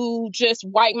choosing to just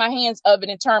wipe my hands of it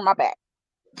and turn my back?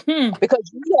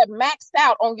 Because you have maxed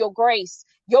out on your grace.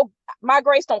 My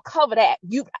grace don't cover that.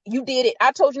 You did it.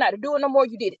 I told you not to do it no more.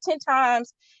 You did it 10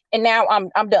 times, and now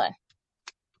I'm done.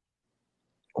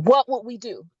 What would we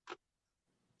do?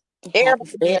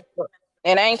 Everybody been hurt.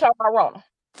 And I ain't talking about Rona.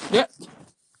 Yep.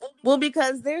 Well,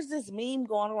 because there's this meme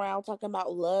going around talking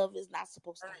about love is not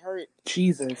supposed to hurt.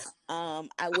 Jesus.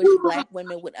 I wish Black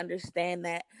women would understand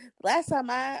that. Last time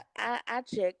I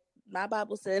checked, my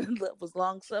Bible said love was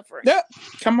long suffering. Yep.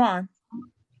 Come on.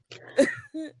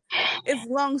 It's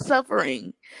long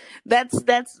suffering.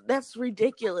 That's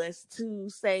ridiculous to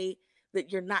say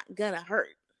that you're not gonna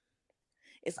hurt.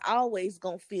 It's always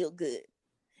gonna feel good.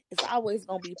 It's always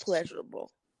gonna be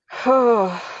pleasurable.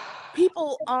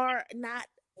 People are not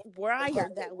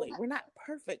wired that way. We're not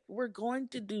perfect. We're going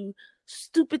to do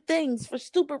stupid things for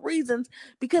stupid reasons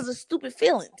because of stupid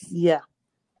feelings. Yeah.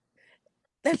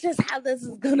 That's just how this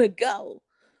is gonna go.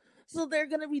 So there are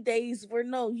gonna be days where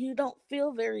no, you don't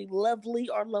feel very lovely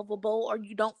or lovable, or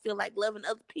you don't feel like loving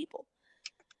other people.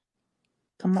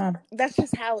 Come on. That's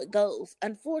just how it goes,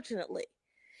 unfortunately.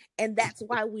 And that's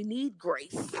why we need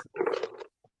grace.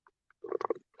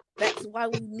 That's why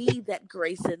we need that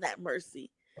grace and that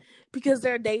mercy. Because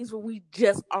there are days where we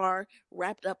just are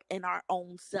wrapped up in our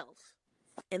own self,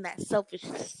 in that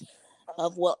selfishness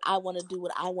of, well, I want to do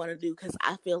what I want to do because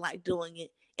I feel like doing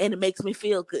it and it makes me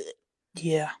feel good.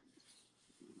 Yeah.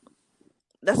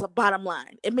 That's a bottom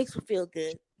line. It makes me feel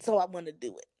good, so I want to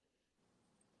do it.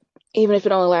 Even if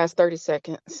it only lasts 30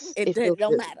 seconds. It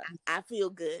don't matter. I feel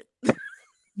good.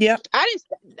 Yep.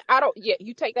 Yeah,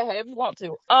 you take that however you want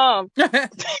to.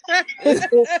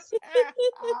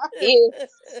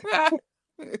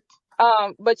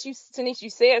 But Tanisha, you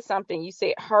said something. You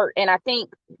said hurt. And I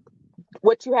think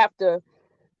what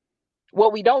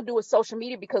we don't do with social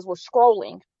media because we're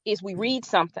scrolling is we read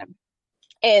something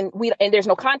and there's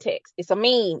no context. It's a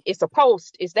meme, it's a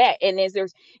post, it's that. And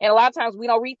a lot of times we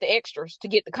don't read the extras to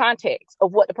get the context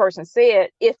of what the person said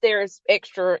if there's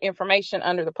extra information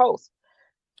under the post.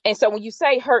 And so when you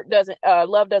say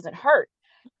love doesn't hurt,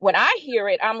 when I hear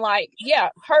it, I'm like, yeah,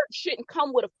 hurt shouldn't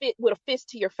come with a fist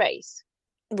to your face.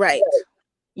 Right.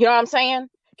 You know what I'm saying?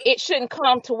 It shouldn't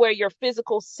come to where your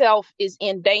physical self is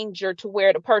in danger, to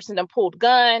where the person done pulled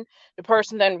gun, the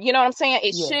person done, you know what I'm saying?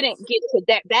 It shouldn't get to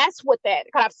that. That's what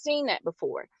I've seen that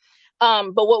before.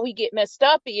 But what we get messed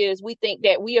up is we think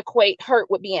that we equate hurt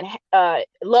with being,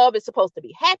 love is supposed to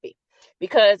be happy.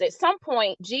 Because at some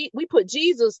point, we put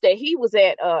Jesus that he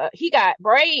got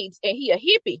braids and he a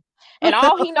hippie. And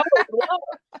all he knows is love.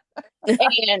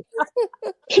 And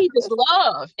he just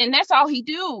love. And that's all he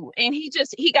do. And he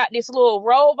got this little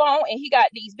robe on and he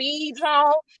got these beads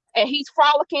on. And he's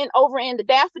frolicking over in the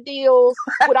daffodils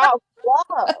with all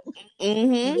love.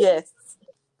 Mm-hmm. Yes.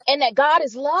 And that God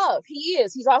is love. He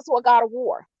is. He's also a God of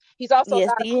war. He's also a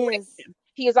God of correction.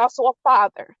 He is also a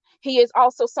father. He is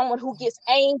also someone who gets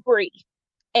angry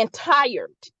and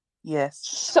tired. Yes.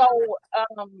 So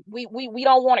we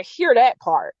don't want to hear that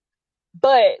part.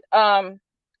 But I'm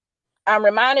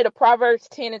reminded of Proverbs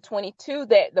 10 and 22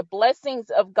 that the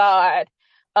blessings of God,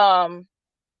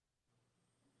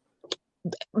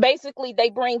 basically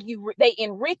they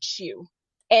enrich you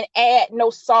and add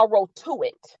no sorrow to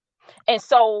it. And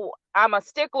so I'm a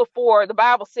stickler for the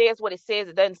Bible says what it says.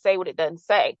 It doesn't say what it doesn't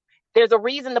say. There's a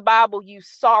reason the Bible used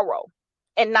sorrow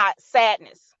and not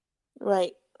sadness.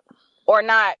 Right. Or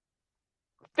not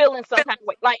feeling some kind of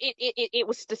way. Like it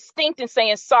was distinct in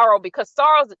saying sorrow, because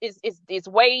sorrow is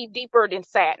way deeper than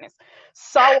sadness.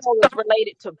 Sorrow is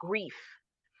related to grief,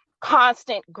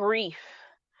 constant grief,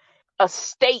 a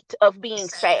state of being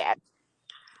sad.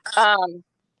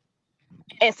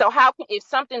 And so if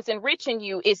something's enriching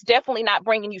you, it's definitely not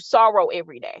bringing you sorrow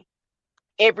every day,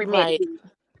 every minute. Right.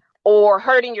 Or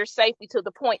hurting your safety to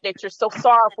the point that you're so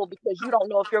sorrowful because you don't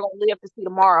know if you're going to live to see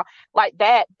tomorrow. Like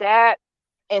that.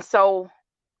 And so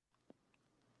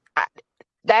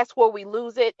that's where we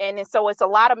lose it. And so it's a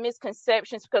lot of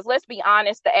misconceptions, because let's be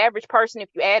honest, the average person, if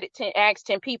you asked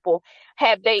 10 people,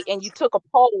 and you took a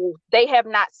poll, they have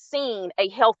not seen a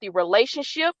healthy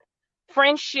relationship,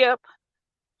 friendship,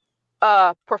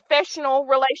 professional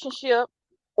relationship,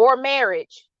 or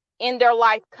marriage in their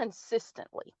life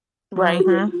consistently. Right.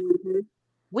 Mm-hmm.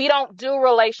 We don't do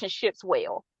relationships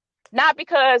well, not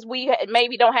because we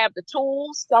maybe don't have the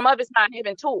tools. Some of it's not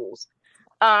having tools.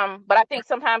 But I think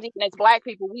sometimes even as Black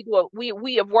people,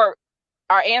 we have worked,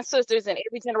 our ancestors and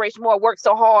every generation more worked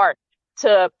so hard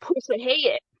to push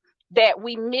ahead that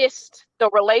we missed the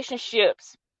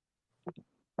relationships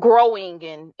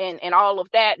growing and all of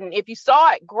that. And if you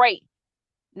saw it, great.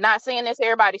 Not saying that's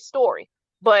everybody's story,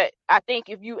 but I think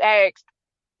if you asked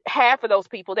half of those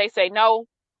people, they say, no,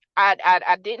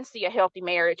 I didn't see a healthy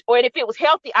marriage. Or if it was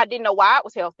healthy, I didn't know why it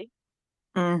was healthy.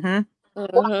 Mm-hmm. Well,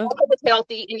 it was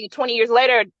healthy, and 20 years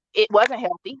later, it wasn't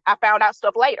healthy. I found out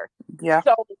stuff later. Yeah.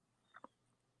 So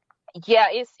Yeah,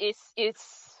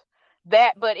 it's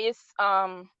that, but it's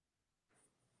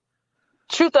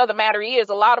truth of the matter is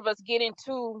a lot of us get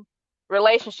into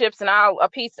relationships, and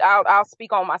I'll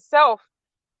speak on myself,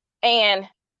 and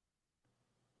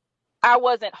I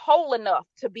wasn't whole enough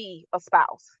to be a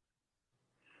spouse.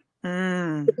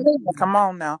 Come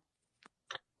on now.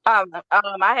 I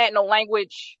had no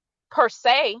language per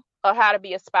se of how to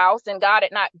be a spouse, and God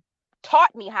had not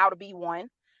taught me how to be one,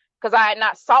 because I had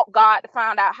not sought God to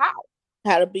find out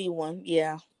how to be one.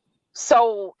 Yeah.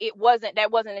 So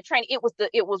that wasn't a training. It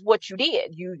was what you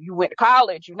did. You went to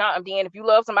college. You know, and then if you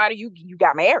love somebody, you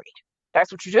got married.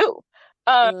 That's what you do.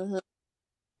 Mm-hmm.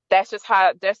 That's just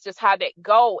how that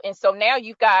go. And so now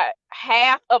you've got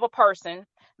half of a person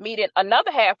meeting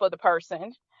another half of the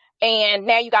person, and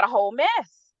now you got a whole mess.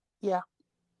 Yeah.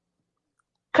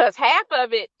 Because half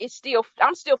of it is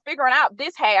I'm still figuring out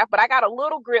this half, but I got a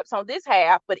little grips on this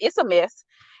half, but it's a mess.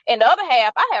 And the other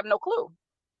half, I have no clue.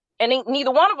 And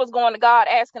neither one of us going to God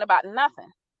asking about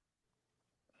nothing.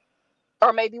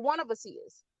 Or maybe one of us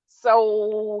is.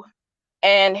 So,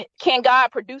 and can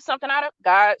God produce something out of it?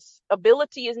 God's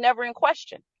ability is never in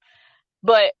question.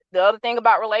 But the other thing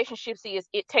about relationships is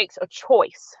it takes a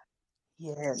choice.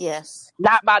 Yes.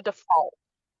 Not by default.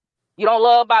 You don't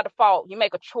love by default. You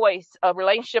make a choice. A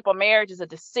relationship or marriage is a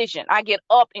decision. I get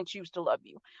up and choose to love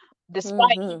you,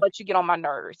 despite how much you get on my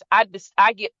nerves. I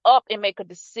get up and make a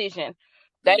decision.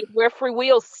 That is where free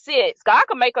will sits. God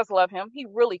could make us love him. He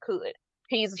really could.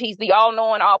 He's the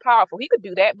all-knowing, all-powerful. He could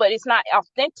do that, but it's not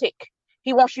authentic.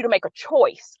 He wants you to make a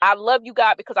choice. I love you,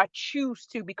 God, because I choose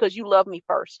to, because you love me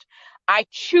first. I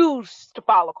choose to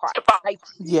follow Christ. I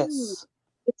choose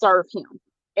to serve him.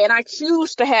 And I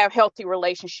choose to have healthy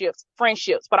relationships,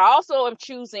 friendships, but I also am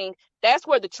choosing, that's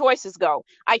where the choices go.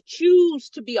 I choose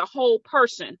to be a whole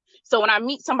person. So when I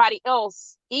meet somebody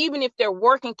else, even if they're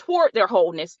working toward their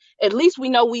wholeness, at least we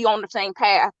know we on the same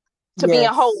path to being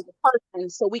a whole person,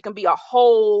 so we can be a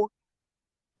whole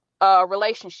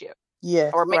relationship.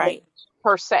 Or maybe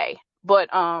per se. But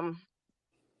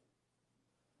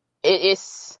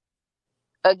it's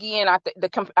again, I think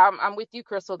I'm with you,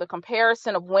 Crystal. The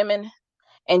comparison of women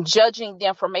and judging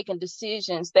them for making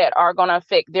decisions that are going to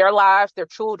affect their lives, their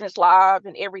children's lives,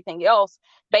 and everything else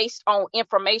based on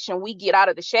information we get out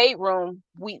of the shade room.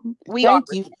 We Thank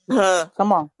you.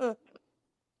 Come on.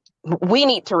 We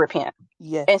need to repent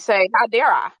and say, how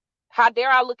dare I? How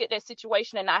dare I look at that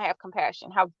situation and not have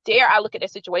compassion? How dare I look at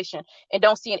that situation and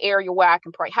don't see an area where I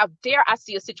can pray? How dare I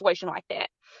see a situation like that?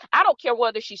 I don't care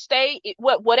whether she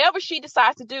whatever she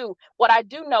decides to do. What I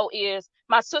do know is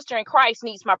my sister in Christ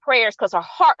needs my prayers because her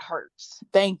heart hurts.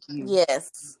 Thank you.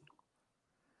 Yes.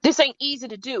 This ain't easy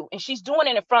to do. And she's doing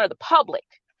it in front of the public.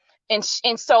 And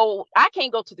so I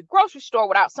can't go to the grocery store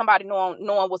without somebody knowing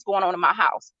what's going on in my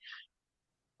house.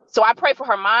 So I pray for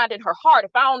her mind and her heart.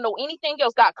 If I don't know anything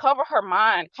else, God, cover her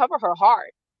mind, cover her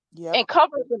heart, and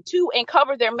cover them too, and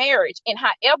cover their marriage, and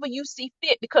however you see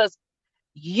fit, because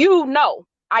you know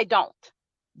I don't.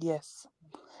 Yes.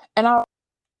 And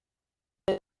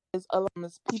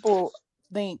people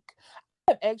think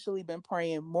I have actually been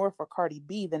praying more for Cardi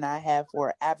B than I have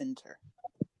for Aventer.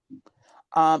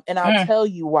 And I'll tell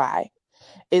you why.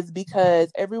 It's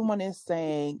because everyone is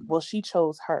saying, well, she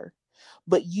chose her.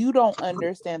 But you don't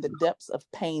understand the depths of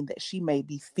pain that she may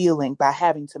be feeling by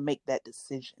having to make that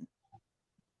decision.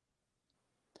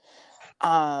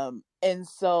 And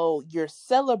so you're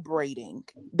celebrating.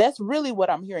 That's really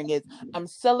what I'm hearing is I'm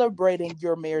celebrating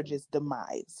your marriage's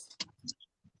demise.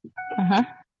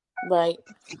 Right.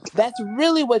 That's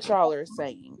really what y'all are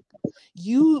saying.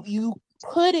 You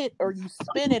put it or you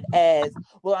spin it as,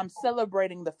 well, I'm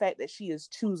celebrating the fact that she is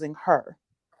choosing her.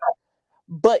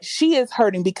 But she is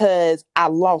hurting because I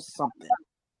lost something.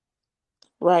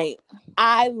 Right.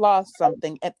 I lost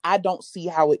something and I don't see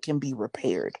how it can be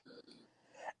repaired.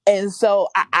 And so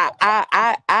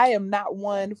I am not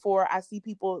one for, I see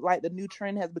people like the new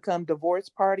trend has become divorce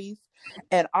parties.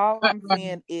 And all I'm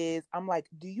saying is, I'm like,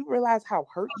 do you realize how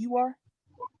hurt you are?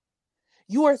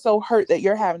 You are so hurt that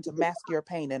you're having to mask your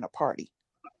pain in a party.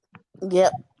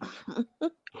 Yep.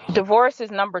 Divorce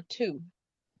is number 2.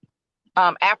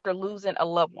 After losing a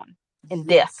loved one in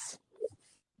death.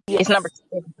 It's number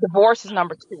 2. Divorce is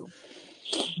number 2.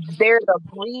 There's a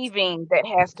grieving that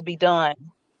has to be done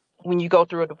when you go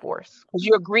through a divorce, because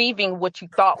you're grieving what you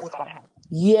thought was going to happen.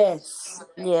 Yes.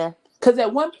 Yeah. Because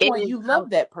at one point you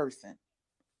loved that person.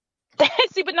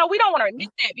 See, but no, we don't want to admit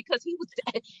that, because he was.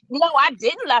 No, I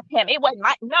didn't love him. It wasn't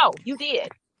no, you did.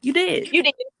 You did. You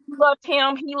did. You loved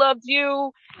him, he loved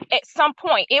you. At some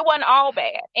point, it wasn't all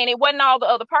bad, and it wasn't all the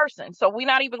other person. So we're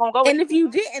not even gonna go. And if you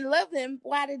didn't love him,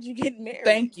 why did you get married?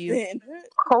 Thank you. Then?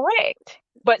 Correct.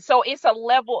 But so it's a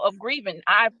level of grieving.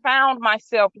 I found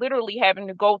myself literally having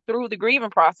to go through the grieving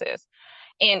process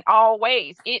in all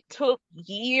ways. It took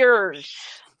years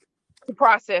to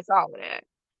process all of that,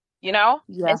 you know?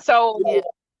 Yeah. And so Yeah.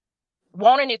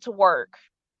 wanting it to work,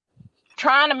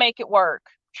 trying to make it work,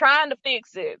 trying to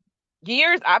fix it.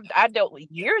 I dealt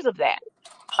with years of that.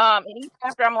 And even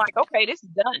after I'm like, okay, this is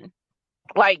done.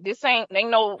 Like this ain't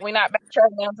no, we're not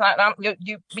backtracking. It's not,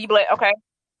 you be blessed. Okay.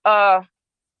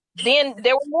 Then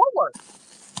there was more work.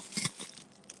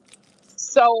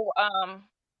 So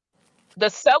the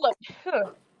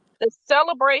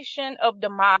celebration of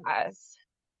demise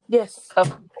Yes.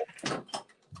 of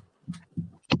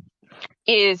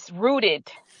is rooted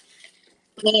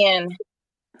in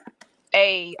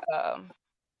a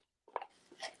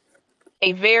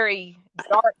very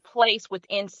dark place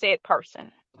within said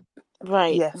person.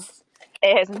 Right. Yes.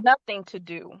 It has nothing to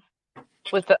do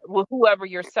with whoever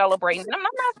you're celebrating. And I'm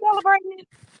not celebrating it,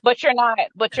 but you're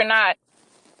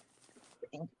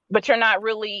not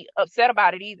really upset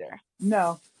about it either.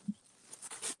 No.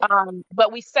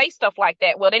 But we say stuff like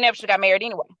that. Well, they never should have got married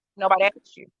anyway. Nobody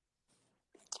asked you.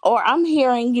 Or I'm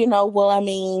hearing, well, I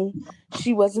mean,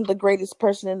 she wasn't the greatest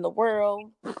person in the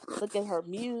world. Look at her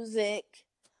music.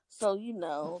 So,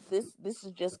 this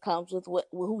just comes with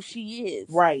who she is.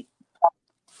 Right.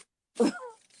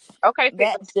 Okay,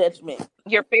 That judgment.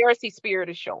 your Pharisee spirit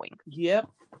is showing. Yep.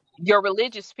 Your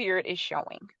religious spirit is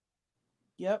showing.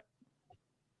 Yep.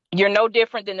 You're no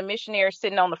different than the missionary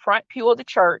sitting on the front pew of the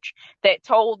church that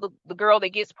told the girl that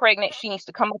gets pregnant she needs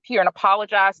to come up here and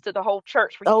apologize to the whole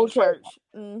church for whole church.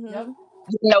 Mm-hmm. Yep.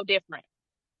 No different.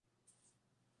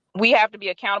 We have to be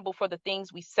accountable for the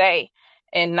things we say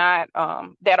and not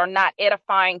that are not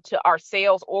edifying to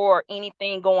ourselves or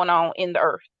anything going on in the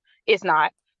earth. It's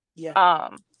not. Yeah.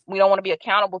 We don't want to be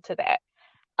accountable to that.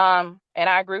 And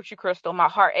I agree with you, Crystal. My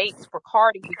heart aches for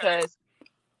Cardi because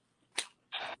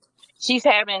she's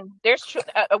having there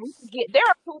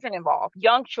are children involved,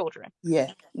 young children.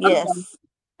 Yeah. Yes.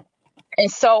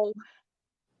 And so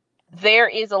there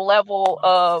is a level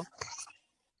of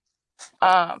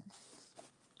I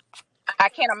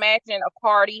can't imagine a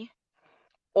Cardi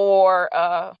or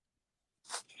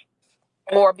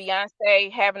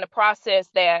Beyonce having the process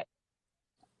that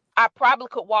I probably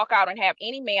could walk out and have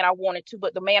any man I wanted to,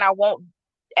 but the man I want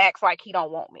acts like he don't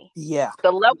want me. Yeah.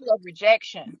 The level of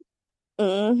rejection.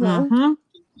 Mm-hmm. Mm-hmm.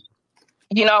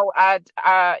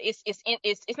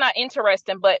 It's not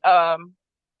interesting, but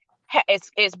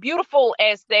as beautiful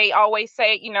as they always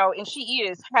say, and she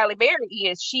is, Halle Berry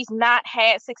is, she's not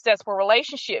had successful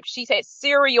relationships. She's had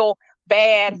serial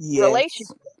bad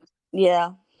relationships.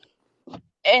 Yeah.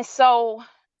 And so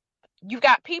you've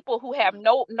got people who have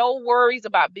no worries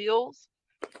about bills.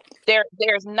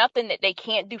 There's nothing that they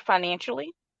can't do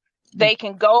financially. They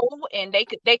can go and they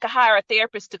could hire a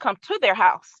therapist to come to their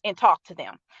house and talk to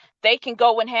them. They can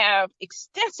go and have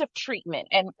extensive treatment,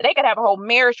 and they could have a whole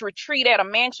marriage retreat at a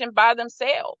mansion by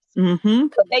themselves. Mm-hmm.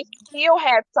 But they still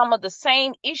have some of the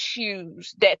same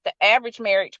issues that the average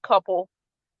marriage couple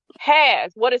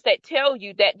has. What does that tell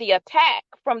you? That the attack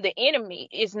from the enemy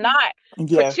is not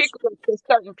particular to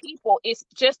certain people. It's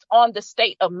just on the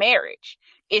state of marriage.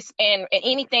 It's in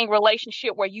anything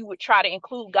relationship where you would try to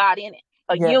include God in it.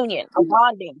 A union, a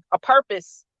bonding, a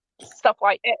purpose, stuff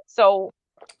like that. So,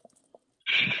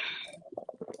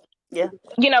 yeah,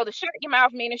 the Shut Your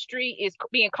Mouth ministry is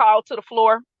being called to the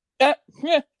floor. Yeah.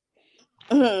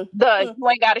 Mm-hmm. You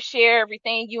ain't got to share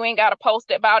everything. You ain't got to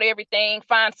post about everything.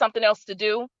 Find something else to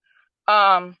do.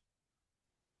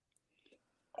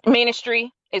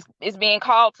 Ministry is being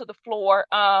called to the floor.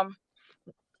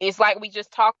 It's like we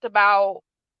just talked about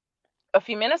a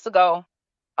few minutes ago.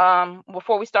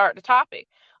 Before we start the topic,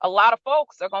 a lot of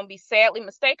folks are going to be sadly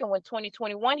mistaken when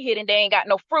 2021 hit and they ain't got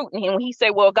no fruit. And when he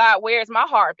said, well, God, where's my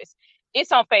harvest?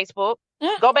 It's on Facebook.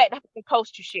 Go back to the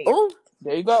post you shared. Ooh,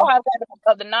 there you go.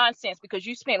 Of the nonsense, because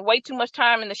you spent way too much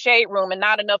time in the shade room and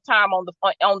not enough time on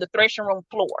the threshing room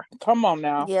floor. Come on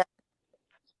now. Yeah.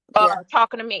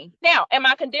 Talking to me. Now, am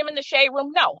I condemning the shade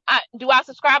room? No. Do I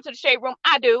subscribe to the shade room?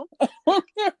 I do.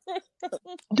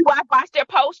 Do I watch their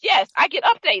posts? Yes. I get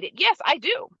updated. Yes, I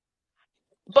do.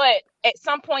 But at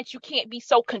some point, you can't be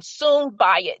so consumed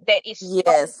by it that it's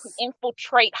starting to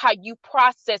infiltrate how you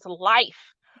process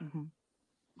life. Mm-hmm.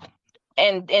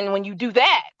 And when you do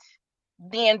that,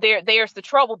 then there's the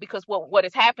trouble, because what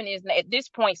has happened is at this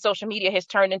point, social media has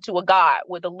turned into a god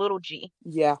with a little g.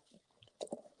 Yeah.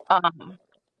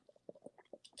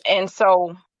 And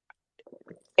so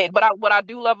what I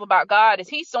do love about God is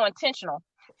he's so intentional.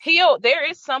 There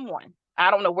is someone,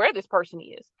 I don't know where this person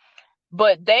is,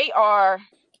 but they are,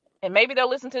 and maybe they'll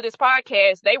listen to this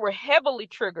podcast, they were heavily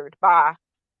triggered by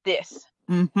this.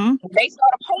 Mm-hmm. They saw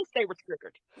the post, they were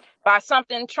triggered by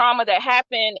something trauma that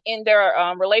happened in their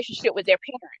relationship with their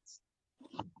parents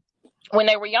when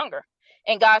they were younger.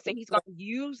 And God said he's going to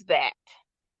use that.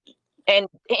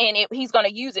 He's going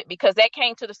to use it because that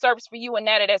came to the surface for you, and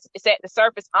now that it's at the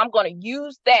surface, I'm going to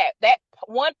use that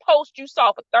one post you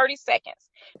saw for 30 seconds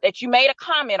that you made a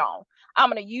comment on. I'm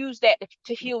going to use that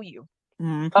to heal you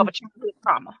of a childhood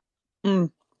trauma.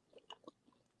 Mm.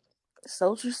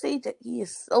 So strategic. He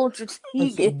is so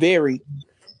strategic. Very.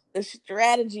 The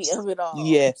strategy of it all.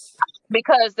 Yes.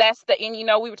 Because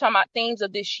we were talking about themes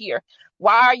of this year.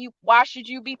 Why should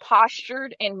you be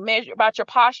postured and measure about your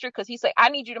posture? Because he said, I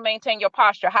need you to maintain your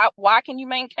posture. Why can you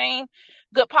maintain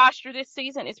good posture this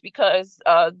season? It's because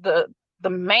the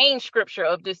main scripture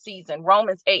of this season,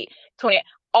 Romans 8:20,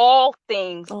 all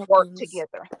things work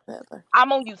together. I'm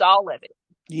going to use all of it.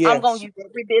 Yes. I'm going to use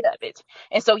every bit of it.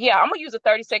 And so, I'm going to use a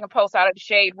 30-second post out of the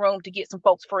shade room to get some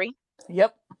folks free.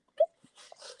 Yep.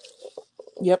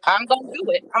 I'm going to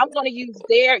do it. I'm going to use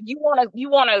you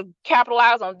want to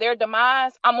capitalize on their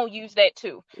demise. I'm going to use that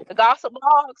too. The gossip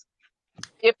blogs,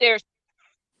 if there's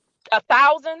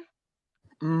 1,000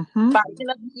 by the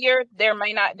end of the year, there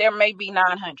may be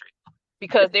 900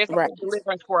 because there's no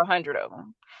deliverance for 100 of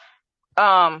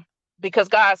them. Because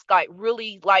God's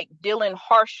really dealing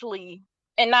harshly,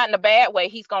 and not in a bad way.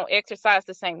 He's going to exercise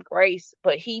the same grace,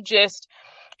 but he's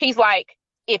like,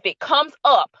 if it comes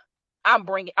up, I'm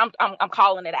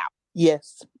calling it out.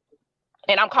 Yes.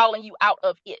 And I'm calling you out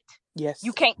of it. Yes.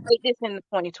 You can't take this in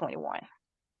 2021.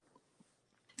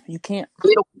 You can't.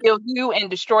 It'll kill you and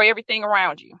destroy everything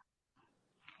around you.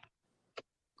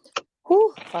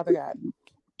 Whew, Father God.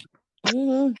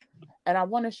 Mm-hmm. And I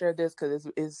want to share this because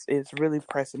it's really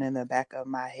pressing in the back of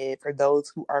my head for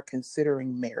those who are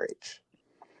considering marriage.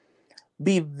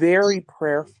 Be very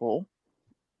prayerful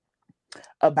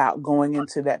about going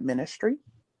into that ministry.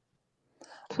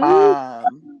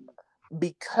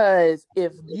 Because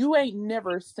if you ain't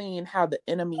never seen how the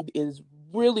enemy is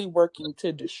really working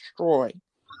to destroy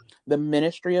the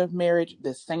ministry of marriage,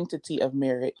 the sanctity of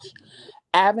marriage,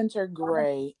 Aventer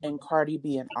Gray and Cardi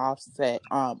B and Offset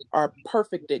are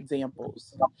perfect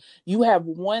examples. You have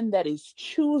one that is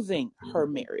choosing her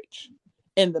marriage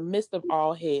in the midst of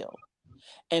all hell.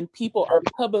 And people are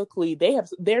publicly,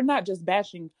 they're not just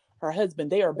bashing her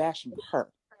husband, they are bashing her.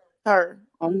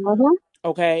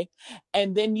 Okay.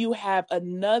 And then you have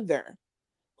another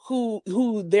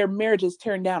who their marriage is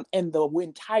turned down and the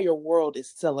entire world is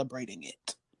celebrating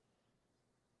it.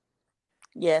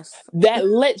 Yes. That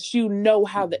lets you know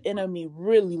how the enemy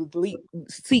really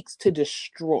seeks to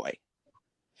destroy.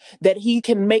 That he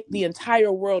can make the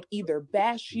entire world either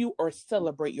bash you or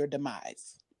celebrate your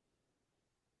demise.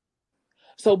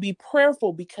 So be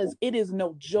prayerful because it is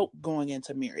no joke going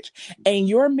into marriage. And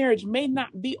your marriage may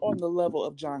not be on the level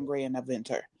of John Gray and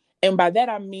Aventer. And by that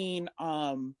I mean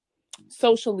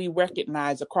socially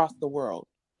recognized across the world.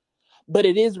 But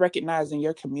it is recognized in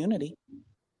your community.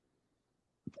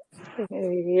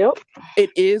 Yep.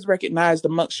 It is recognized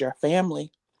amongst your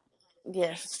family.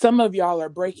 Yes. Some of y'all are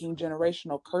breaking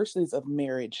generational curses of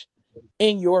marriage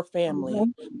in your family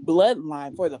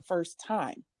bloodline for the first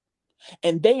time.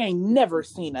 And they ain't never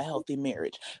seen a healthy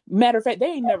marriage. Matter of fact, they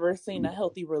ain't never seen a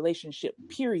healthy relationship,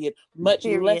 period, much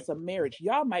less a marriage.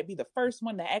 Y'all might be the first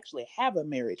one to actually have a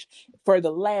marriage for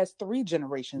the last 3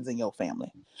 generations in your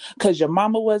family. Because your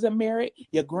mama wasn't married,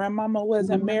 your grandmama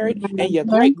wasn't married, and your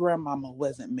great-grandmama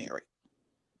wasn't married.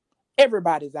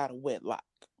 Everybody's out of wedlock.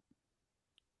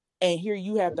 And here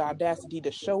you have the audacity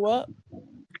to show up.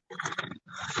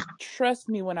 Trust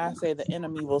me when I say the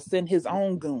enemy will send his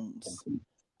own goons.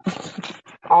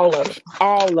 All of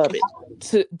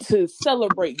it to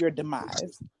celebrate your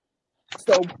demise.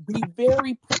 So be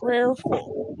very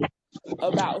prayerful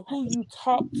about who you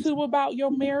talk to about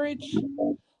your marriage,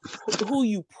 who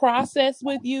you process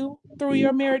with you through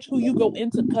your marriage, who you go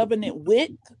into covenant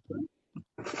with.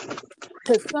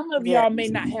 Because some of y'all may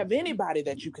not have anybody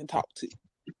that you can talk to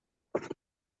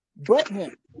but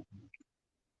him.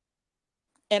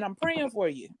 And I'm praying for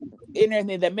you in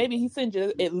everything that maybe he sends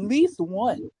you at least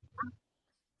one.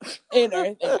 And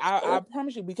everything. I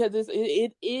promise you, because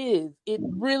it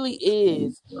really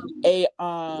is a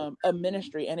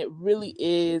ministry, and it really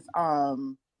is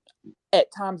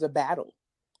at times a battle.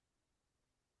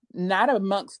 Not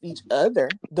amongst each other,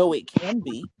 though it can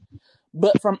be,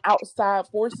 but from outside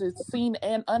forces, seen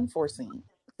and unforeseen.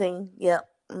 Yep.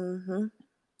 Mm-hmm.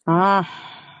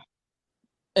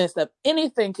 and stuff.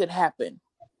 Anything could happen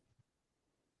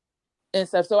and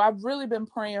stuff. So I've really been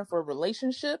praying for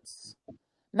relationships,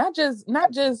 not just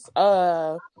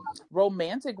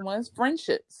romantic ones,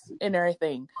 friendships and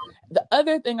everything. The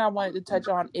other thing I wanted to touch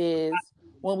on is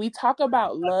when we talk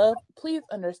about love, please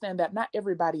understand that not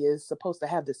everybody is supposed to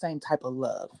have the same type of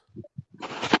love.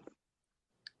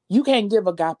 You can't give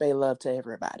agape love to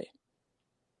everybody.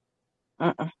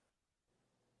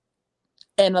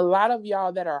 And a lot of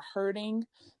y'all that are hurting,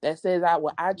 that says,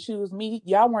 I choose me,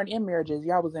 y'all weren't in marriages.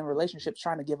 Y'all was in relationships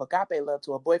trying to give agape love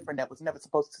to a boyfriend that was never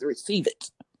supposed to receive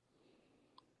it.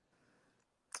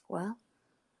 Well,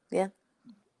 yeah.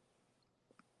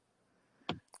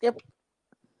 Yep.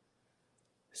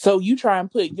 So you try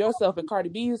and put yourself in Cardi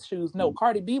B's shoes. No,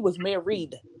 Cardi B was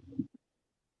married.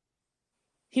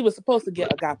 He was supposed to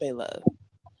get agape love.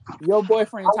 Your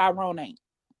boyfriend Tyrone ain't.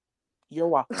 You're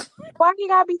welcome. Why you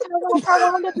gotta be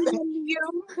Tyrone to be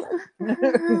you?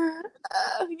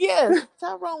 Yes,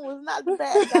 Tyrone was not the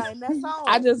bad guy in that song.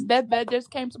 That just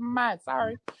came to my mind.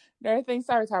 Sorry. Everything.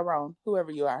 Sorry, Tyrone.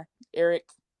 Whoever you are. Eric.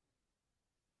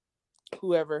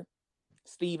 Whoever.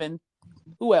 Steven.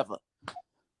 Whoever.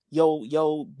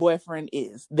 Your boyfriend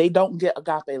is. They don't get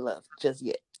agape love just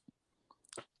yet.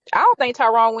 I don't think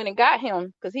Tyrone went and got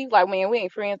him because he's like, man, we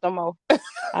ain't friends no more.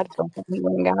 I just don't think he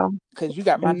went and got him. Because you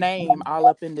got my name all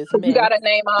up in this mess. You got a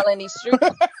name all in these streets.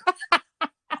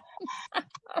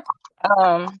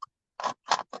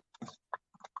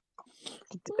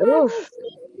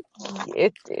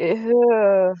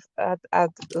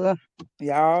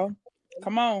 Y'all,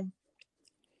 come on.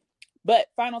 But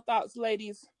final thoughts,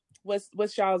 ladies.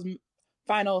 What's y'all's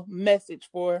final message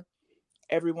for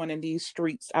everyone in these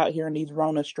streets out here in these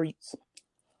Rona streets?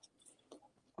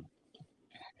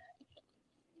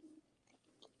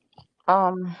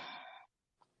 The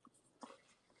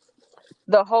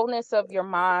wholeness of your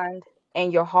mind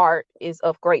and your heart is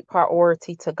of great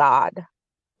priority to God.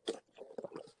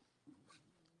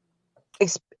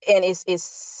 It's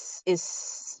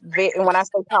very, and when I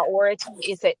say priority,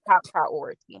 it's at top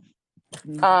priority.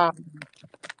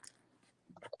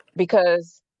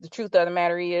 Because the truth of the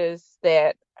matter is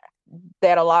that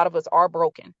a lot of us are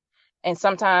broken, and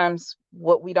sometimes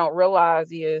what we don't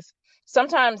realize is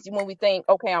sometimes when we think,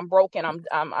 okay, I'm broken,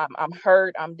 I'm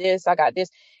hurt, I'm this, I got this,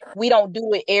 we don't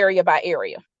do it area by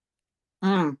area.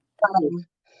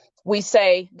 We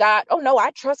say, God, oh no,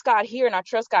 I trust God here and I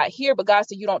trust God here, but God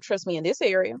said you don't trust me in this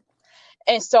area.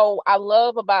 And so I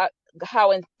love about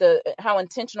how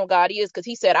intentional God is, because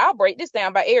he said, I'll break this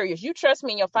down by areas. You trust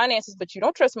me in your finances, but you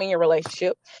don't trust me in your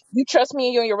relationship. You trust me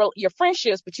in your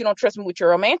friendships, but you don't trust me with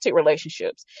your romantic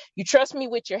relationships. You trust me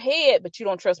with your head, but you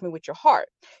don't trust me with your heart.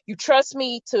 You trust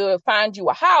me to find you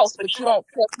a house, but you don't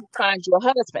trust me to find you a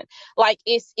husband. Like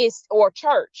it's or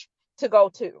church to go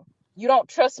to. You don't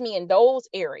trust me in those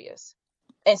areas.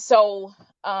 And so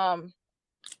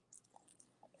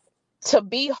to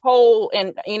be whole,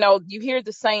 and you hear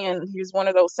the saying, here's one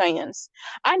of those sayings,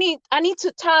 I need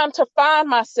time to find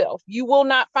myself. You will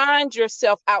not find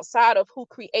yourself outside of who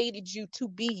created you to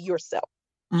be yourself.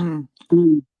 You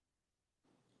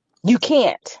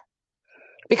can't,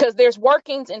 because there's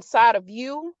workings inside of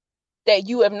you that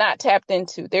you have not tapped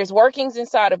into. There's workings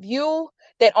inside of you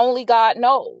that only God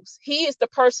knows. He is the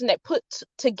person that put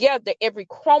together every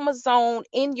chromosome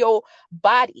in your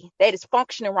body that is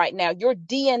functioning right now. Your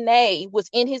DNA was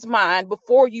in his mind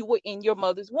before you were in your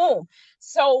mother's womb.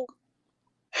 So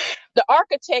the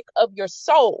architect of your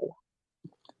soul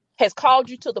has called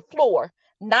you to the floor,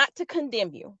 not to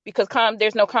condemn you, because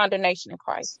there's no condemnation in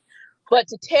Christ, but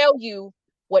to tell you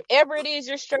whatever it is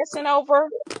you're stressing over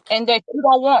and that you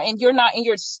don't want, and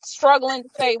you're struggling to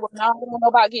say, well, no, I don't know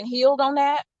about getting healed on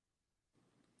that.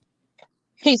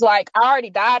 He's like, I already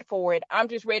died for it. I'm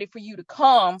just ready for you to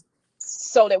come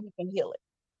so that we can heal it.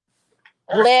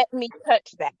 Let me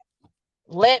touch that.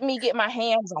 Let me get my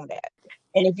hands on that.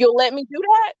 And if you'll let me do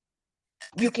that,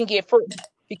 you can get free,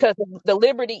 because the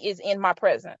liberty is in my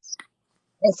presence.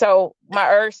 And so my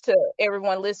urge to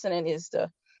everyone listening is to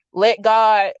let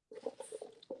God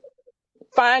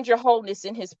find your wholeness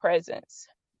in his presence.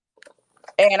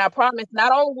 And I promise,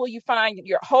 not only will you find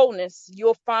your wholeness,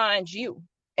 you'll find you.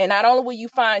 And not only will you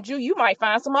find you, you might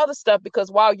find some other stuff,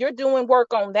 because while you're doing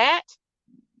work on that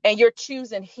and you're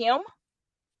choosing him,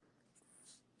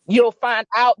 you'll find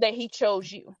out that he chose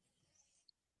you.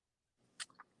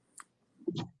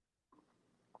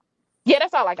 Yeah,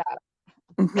 that's all I got.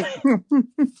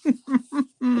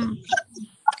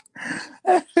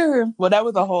 Well, that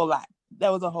was a whole lot.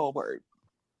 That was a whole word.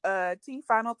 T,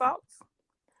 final thoughts?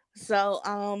 So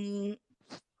I'm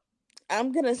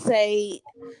gonna say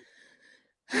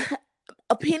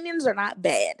opinions are not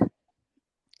bad.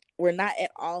 We're not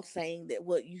at all saying that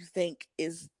what you think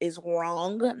is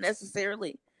wrong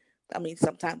necessarily. I mean,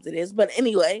 sometimes it is, but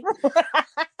anyway.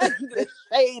 The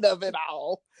shade of it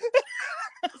all.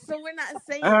 So we're not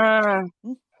saying that.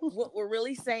 What we're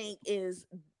really saying is,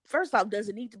 first off, does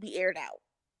it need to be aired out?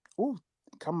 Ooh,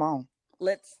 come on.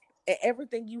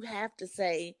 Everything you have to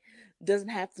say doesn't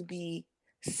have to be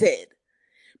said.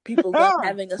 People love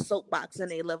having a soapbox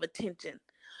and they love attention.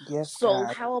 Yes. So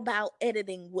God. how about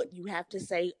editing what you have to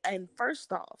say? And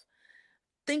first off,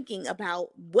 thinking about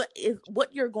what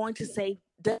you're going to say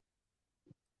to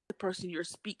the person you're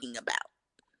speaking about.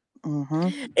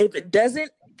 Mm-hmm. If it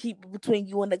doesn't, keep it between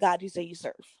you and the God you say you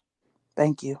serve.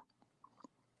 Thank you.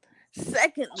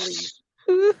 Secondly,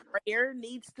 prayer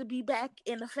needs to be back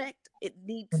in effect. It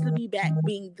needs to be back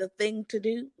being the thing to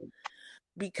do,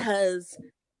 because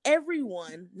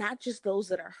everyone, not just those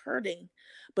that are hurting,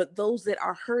 but those that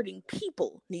are hurting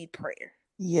people need prayer.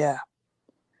 Yeah.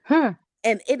 And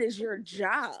it is your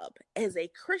job as a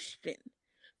Christian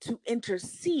to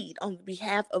intercede on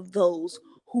behalf of those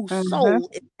whose soul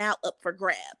is now up for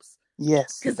grabs.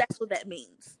 Yes. Because that's what that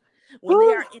means. When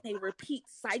they are in a repeat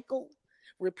cycle,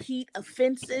 repeat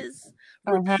offenses,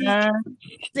 repeat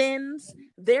sins,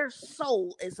 their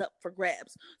soul is up for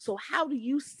grabs. So how do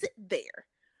you sit there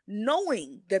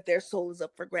knowing that their soul is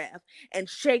up for grabs and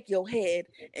shake your head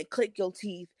and click your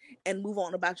teeth and move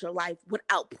on about your life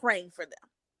without praying for them?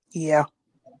 Yeah.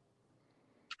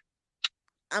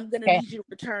 I'm going to need you to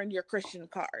return your Christian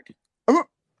card.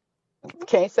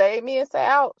 Can't save me and say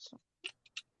ouch.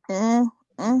 That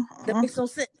makes no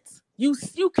sense. You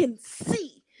can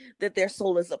see that their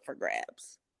soul is up for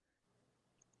grabs.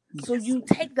 Yes. So you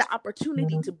take the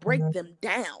opportunity to break them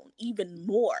down even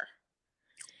more.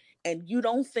 And you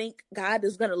don't think God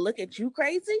is going to look at you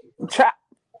crazy?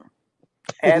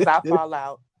 As I fall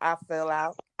out, I fell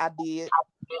out. I did.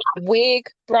 Wig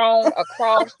thrown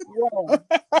across the room.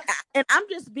 And I'm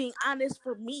just being honest.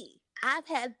 For me, I've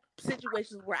had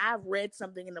situations where I've read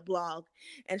something in the blog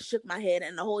and shook my head,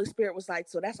 and the Holy Spirit was like,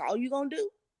 "So that's all you gonna do?"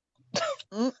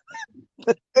 And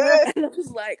I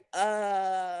was like,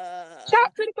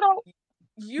 Shot to the throat.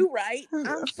 You right.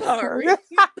 I'm sorry.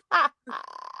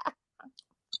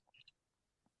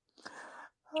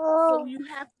 So you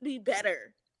have to be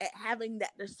better at having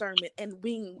that discernment and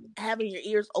having your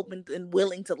ears open and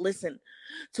willing to listen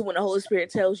to when the Holy Spirit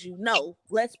tells you, no,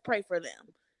 let's pray for them.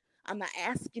 I'm not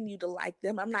asking you to like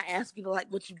them. I'm not asking you to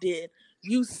like what you did.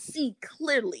 You see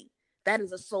clearly that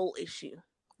is a soul issue.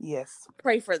 Yes.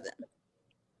 Pray for them.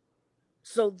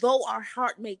 So though our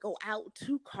heart may go out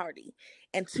to Cardi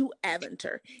and to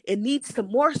Aventer, it needs to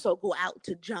more so go out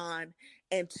to John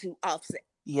and to Offset.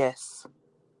 Yes.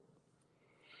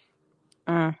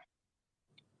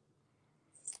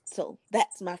 So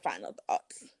that's my final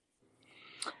thoughts.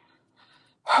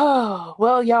 Oh,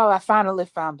 well, y'all, I finally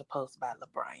found the post by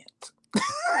LeBryant.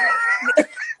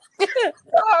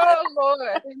 Oh,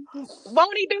 Lord.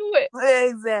 Won't he do it?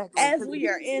 Exactly. As we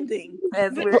are ending.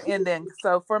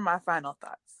 So for my final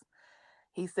thoughts,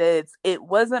 he says, it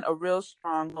wasn't a real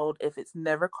stronghold if it's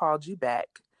never called you back.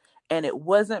 And it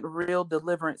wasn't real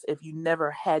deliverance if you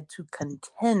never had to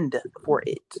contend for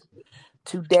it.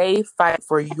 Today, fight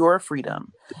for your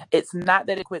freedom. It's not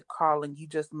that it quit calling. You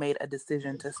just made a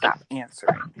decision to stop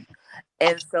answering.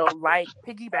 And so, like,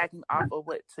 piggybacking off of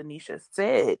what Tanisha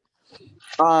said,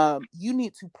 you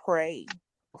need to pray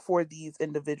for these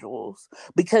individuals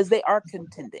because they are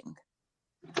contending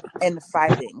and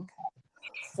fighting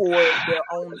for their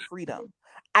own freedom.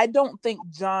 I don't think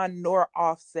John nor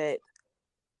Offset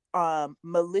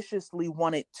maliciously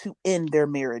wanted to end their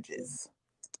marriages.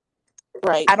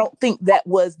 Right. I don't think that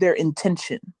was their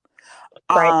intention.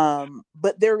 Right.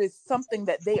 But there is something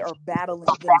that they are battling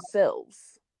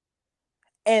themselves.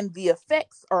 And the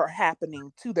effects are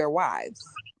happening to their wives.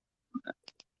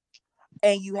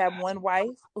 And you have one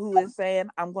wife who is saying,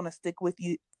 I'm going to stick with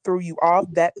you through you all,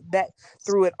 that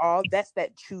through it all. That's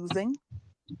that choosing.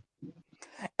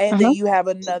 And then you have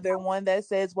another one that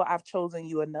says, well, I've chosen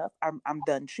you enough. I'm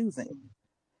done choosing.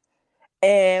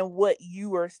 And what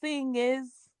you are seeing is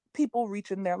people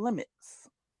reaching their limits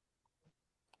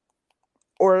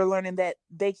or learning that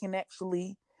they can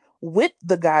actually, with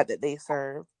the God that they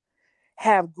serve,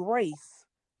 have grace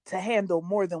to handle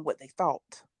more than what they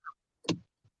thought.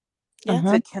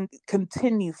 To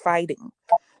continue fighting,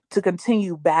 to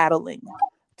continue battling,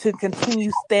 to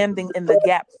continue standing in the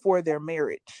gap for their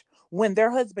marriage when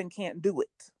their husband can't do it.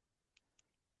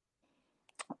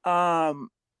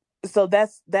 So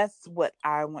that's what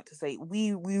I want to say.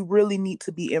 We really need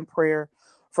to be in prayer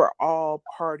for all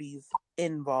parties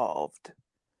involved.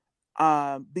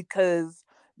 because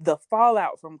the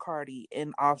fallout from Cardi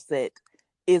and Offset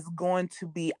is going to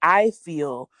be, I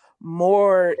feel,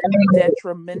 more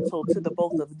detrimental to the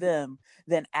both of them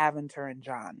than Aventer and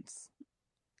Johns.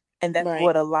 And that's Right.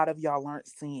 what a lot of y'all aren't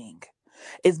seeing.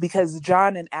 Is because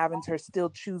John and Aventer still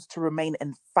choose to remain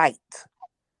and fight.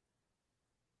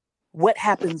 What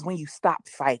happens when you stop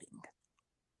fighting?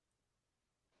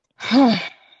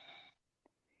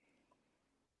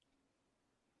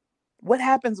 What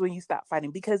happens when you stop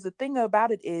fighting? Because the thing about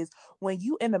it is, when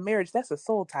you in a marriage, that's a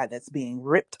soul tie that's being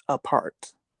ripped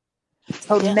apart.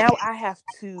 So now I have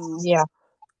to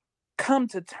come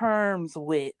to terms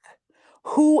with,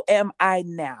 who am I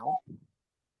now?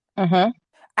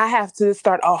 I have to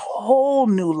start a whole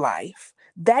new life.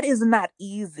 That is not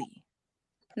easy.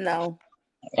 No.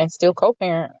 And still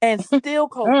co-parent. And still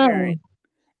co-parent.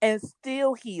 And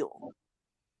still heal.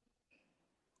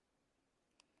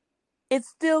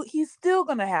 He's still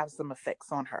gonna have some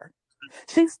effects on her.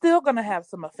 She's still gonna have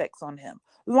some effects on him.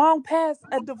 Long past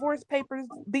a divorce papers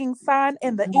being signed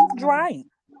and the ink drying.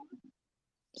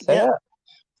 Yeah.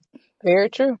 Very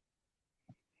true.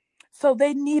 So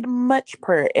they need much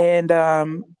prayer.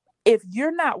 And if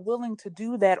you're not willing to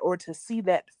do that or to see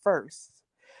that first,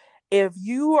 if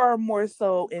you are more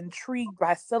so intrigued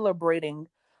by celebrating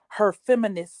her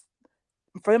feminist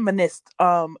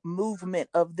movement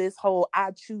of this whole I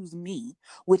choose me,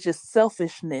 which is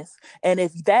selfishness, and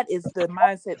if that is the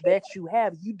mindset that you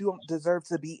have, you don't deserve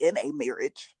to be in a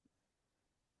marriage,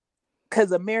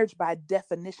 because a marriage by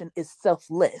definition is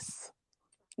selfless.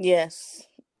 Yes.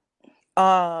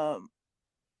 I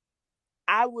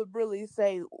would really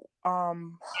say,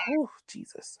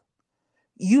 Jesus,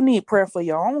 you need prayer for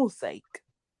your own sake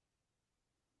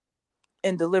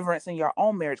and deliverance in your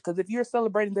own marriage. Because if you're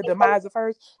celebrating the demise of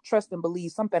hers, trust and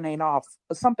believe something ain't off.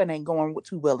 Something ain't going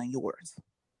too well in yours.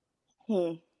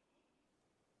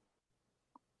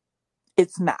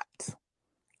 It's not.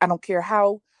 I don't care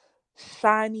how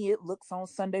shiny it looks on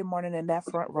Sunday morning in that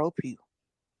front row pew.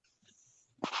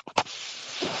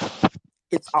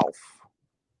 It's off.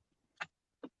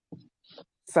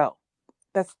 So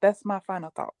that's my final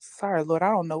thoughts. Sorry, Lord, I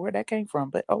don't know where that came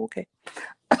from, but okay.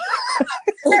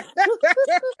 You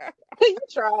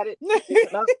tried it. I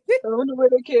don't know where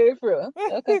that came from.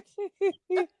 Okay.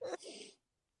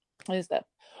 And stuff.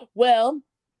 Well,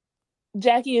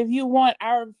 Jackie, if you want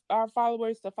our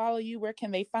followers to follow you, where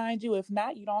can they find you? If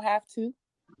not, you don't have to.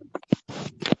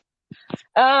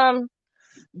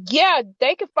 Yeah,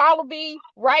 they can follow me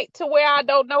right to where I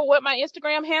don't know what my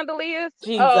Instagram handle is.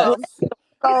 Jesus.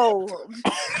 Oh,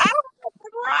 I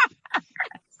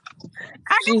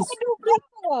gotta do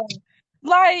better.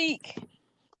 Like,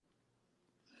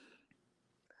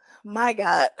 my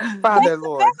God, Father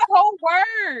Lord, that's a whole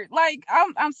word. Like,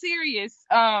 I'm serious.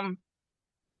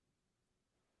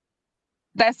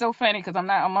 That's so funny because I'm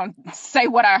gonna say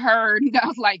what I heard. I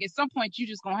was like, at some point, you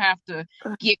just gonna have to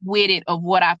get with it of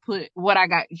what I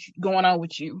got going on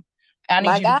with you. I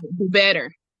need you to do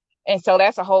better. And so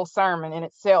that's a whole sermon in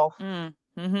itself.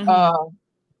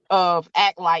 Of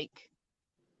act like,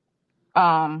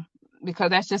 because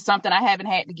that's just something I haven't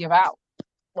had to give out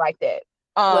like that.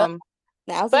 Well,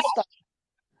 now's the start.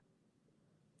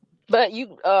 But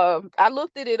you, I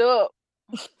looked it up.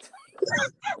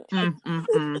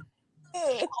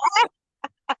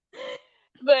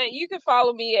 But you can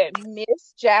follow me at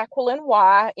Miss Jacqueline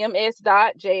Y,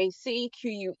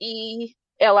 MS.JCQUELINEY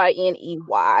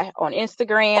on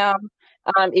Instagram.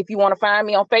 If you want to find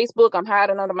me on Facebook, I'm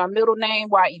hiding under my middle name,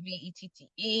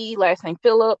 YEVETTE, last name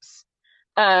Phillips.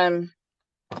 And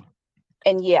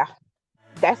yeah,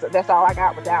 that's all I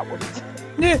got with that one.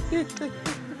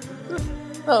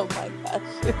 Oh my gosh.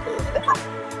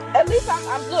 At least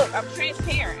I'm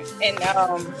transparent. And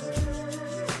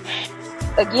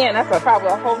again, that's probably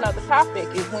a whole nother topic,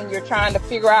 is when you're trying to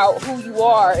figure out who you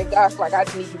are and God's like, I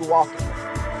just need you to walk in.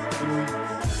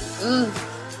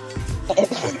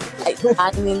 I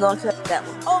ain't even gonna touch that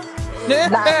one.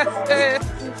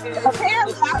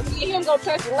 Apparently, me and him gonna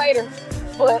touch it later.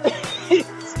 But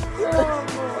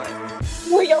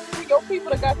we your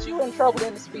people that got you in trouble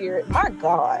in the spirit. My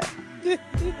God.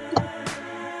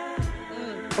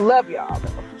 Love y'all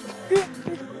though.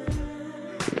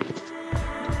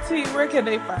 T, where can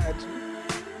they find you?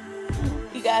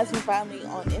 You guys can find me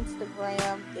on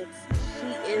Instagram. She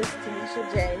is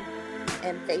Tanisha J,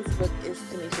 and Facebook is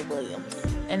Tanisha Williams.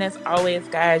 And as always,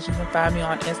 guys, you can find me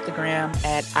on Instagram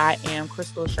at I am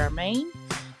Crystal Charmaine,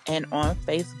 and on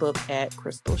Facebook at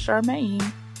Crystal Charmaine.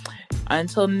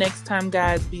 Until next time,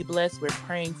 guys, be blessed. We're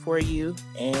praying for you,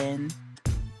 and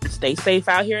stay safe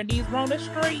out here in these Rona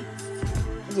streets.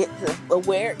 Yeah,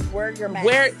 wear your mask.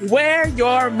 Wear your mask. Wear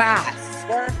your mask.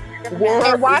 And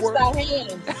wash Word. thy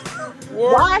hands.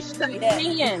 Word. Wash thy Yes.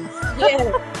 hands.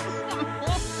 Yes.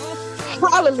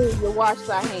 Hallelujah. Wash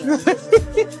thy hands.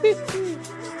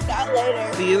 Y'all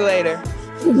later. See you later.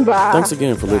 Bye. Thanks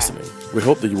again for Bye. listening. We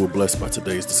hope that you were blessed by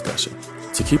today's discussion.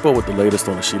 To keep up with the latest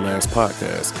on the She Laughs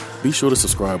podcast, be sure to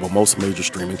subscribe on most major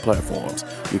streaming platforms.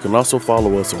 You can also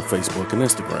follow us on Facebook and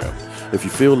Instagram. If you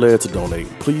feel led to donate,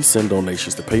 please send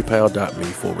donations to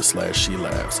paypal.me/She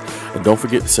Laughs. And don't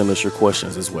forget to send us your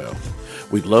questions as well.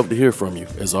 We'd love to hear from you.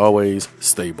 As always,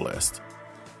 stay blessed.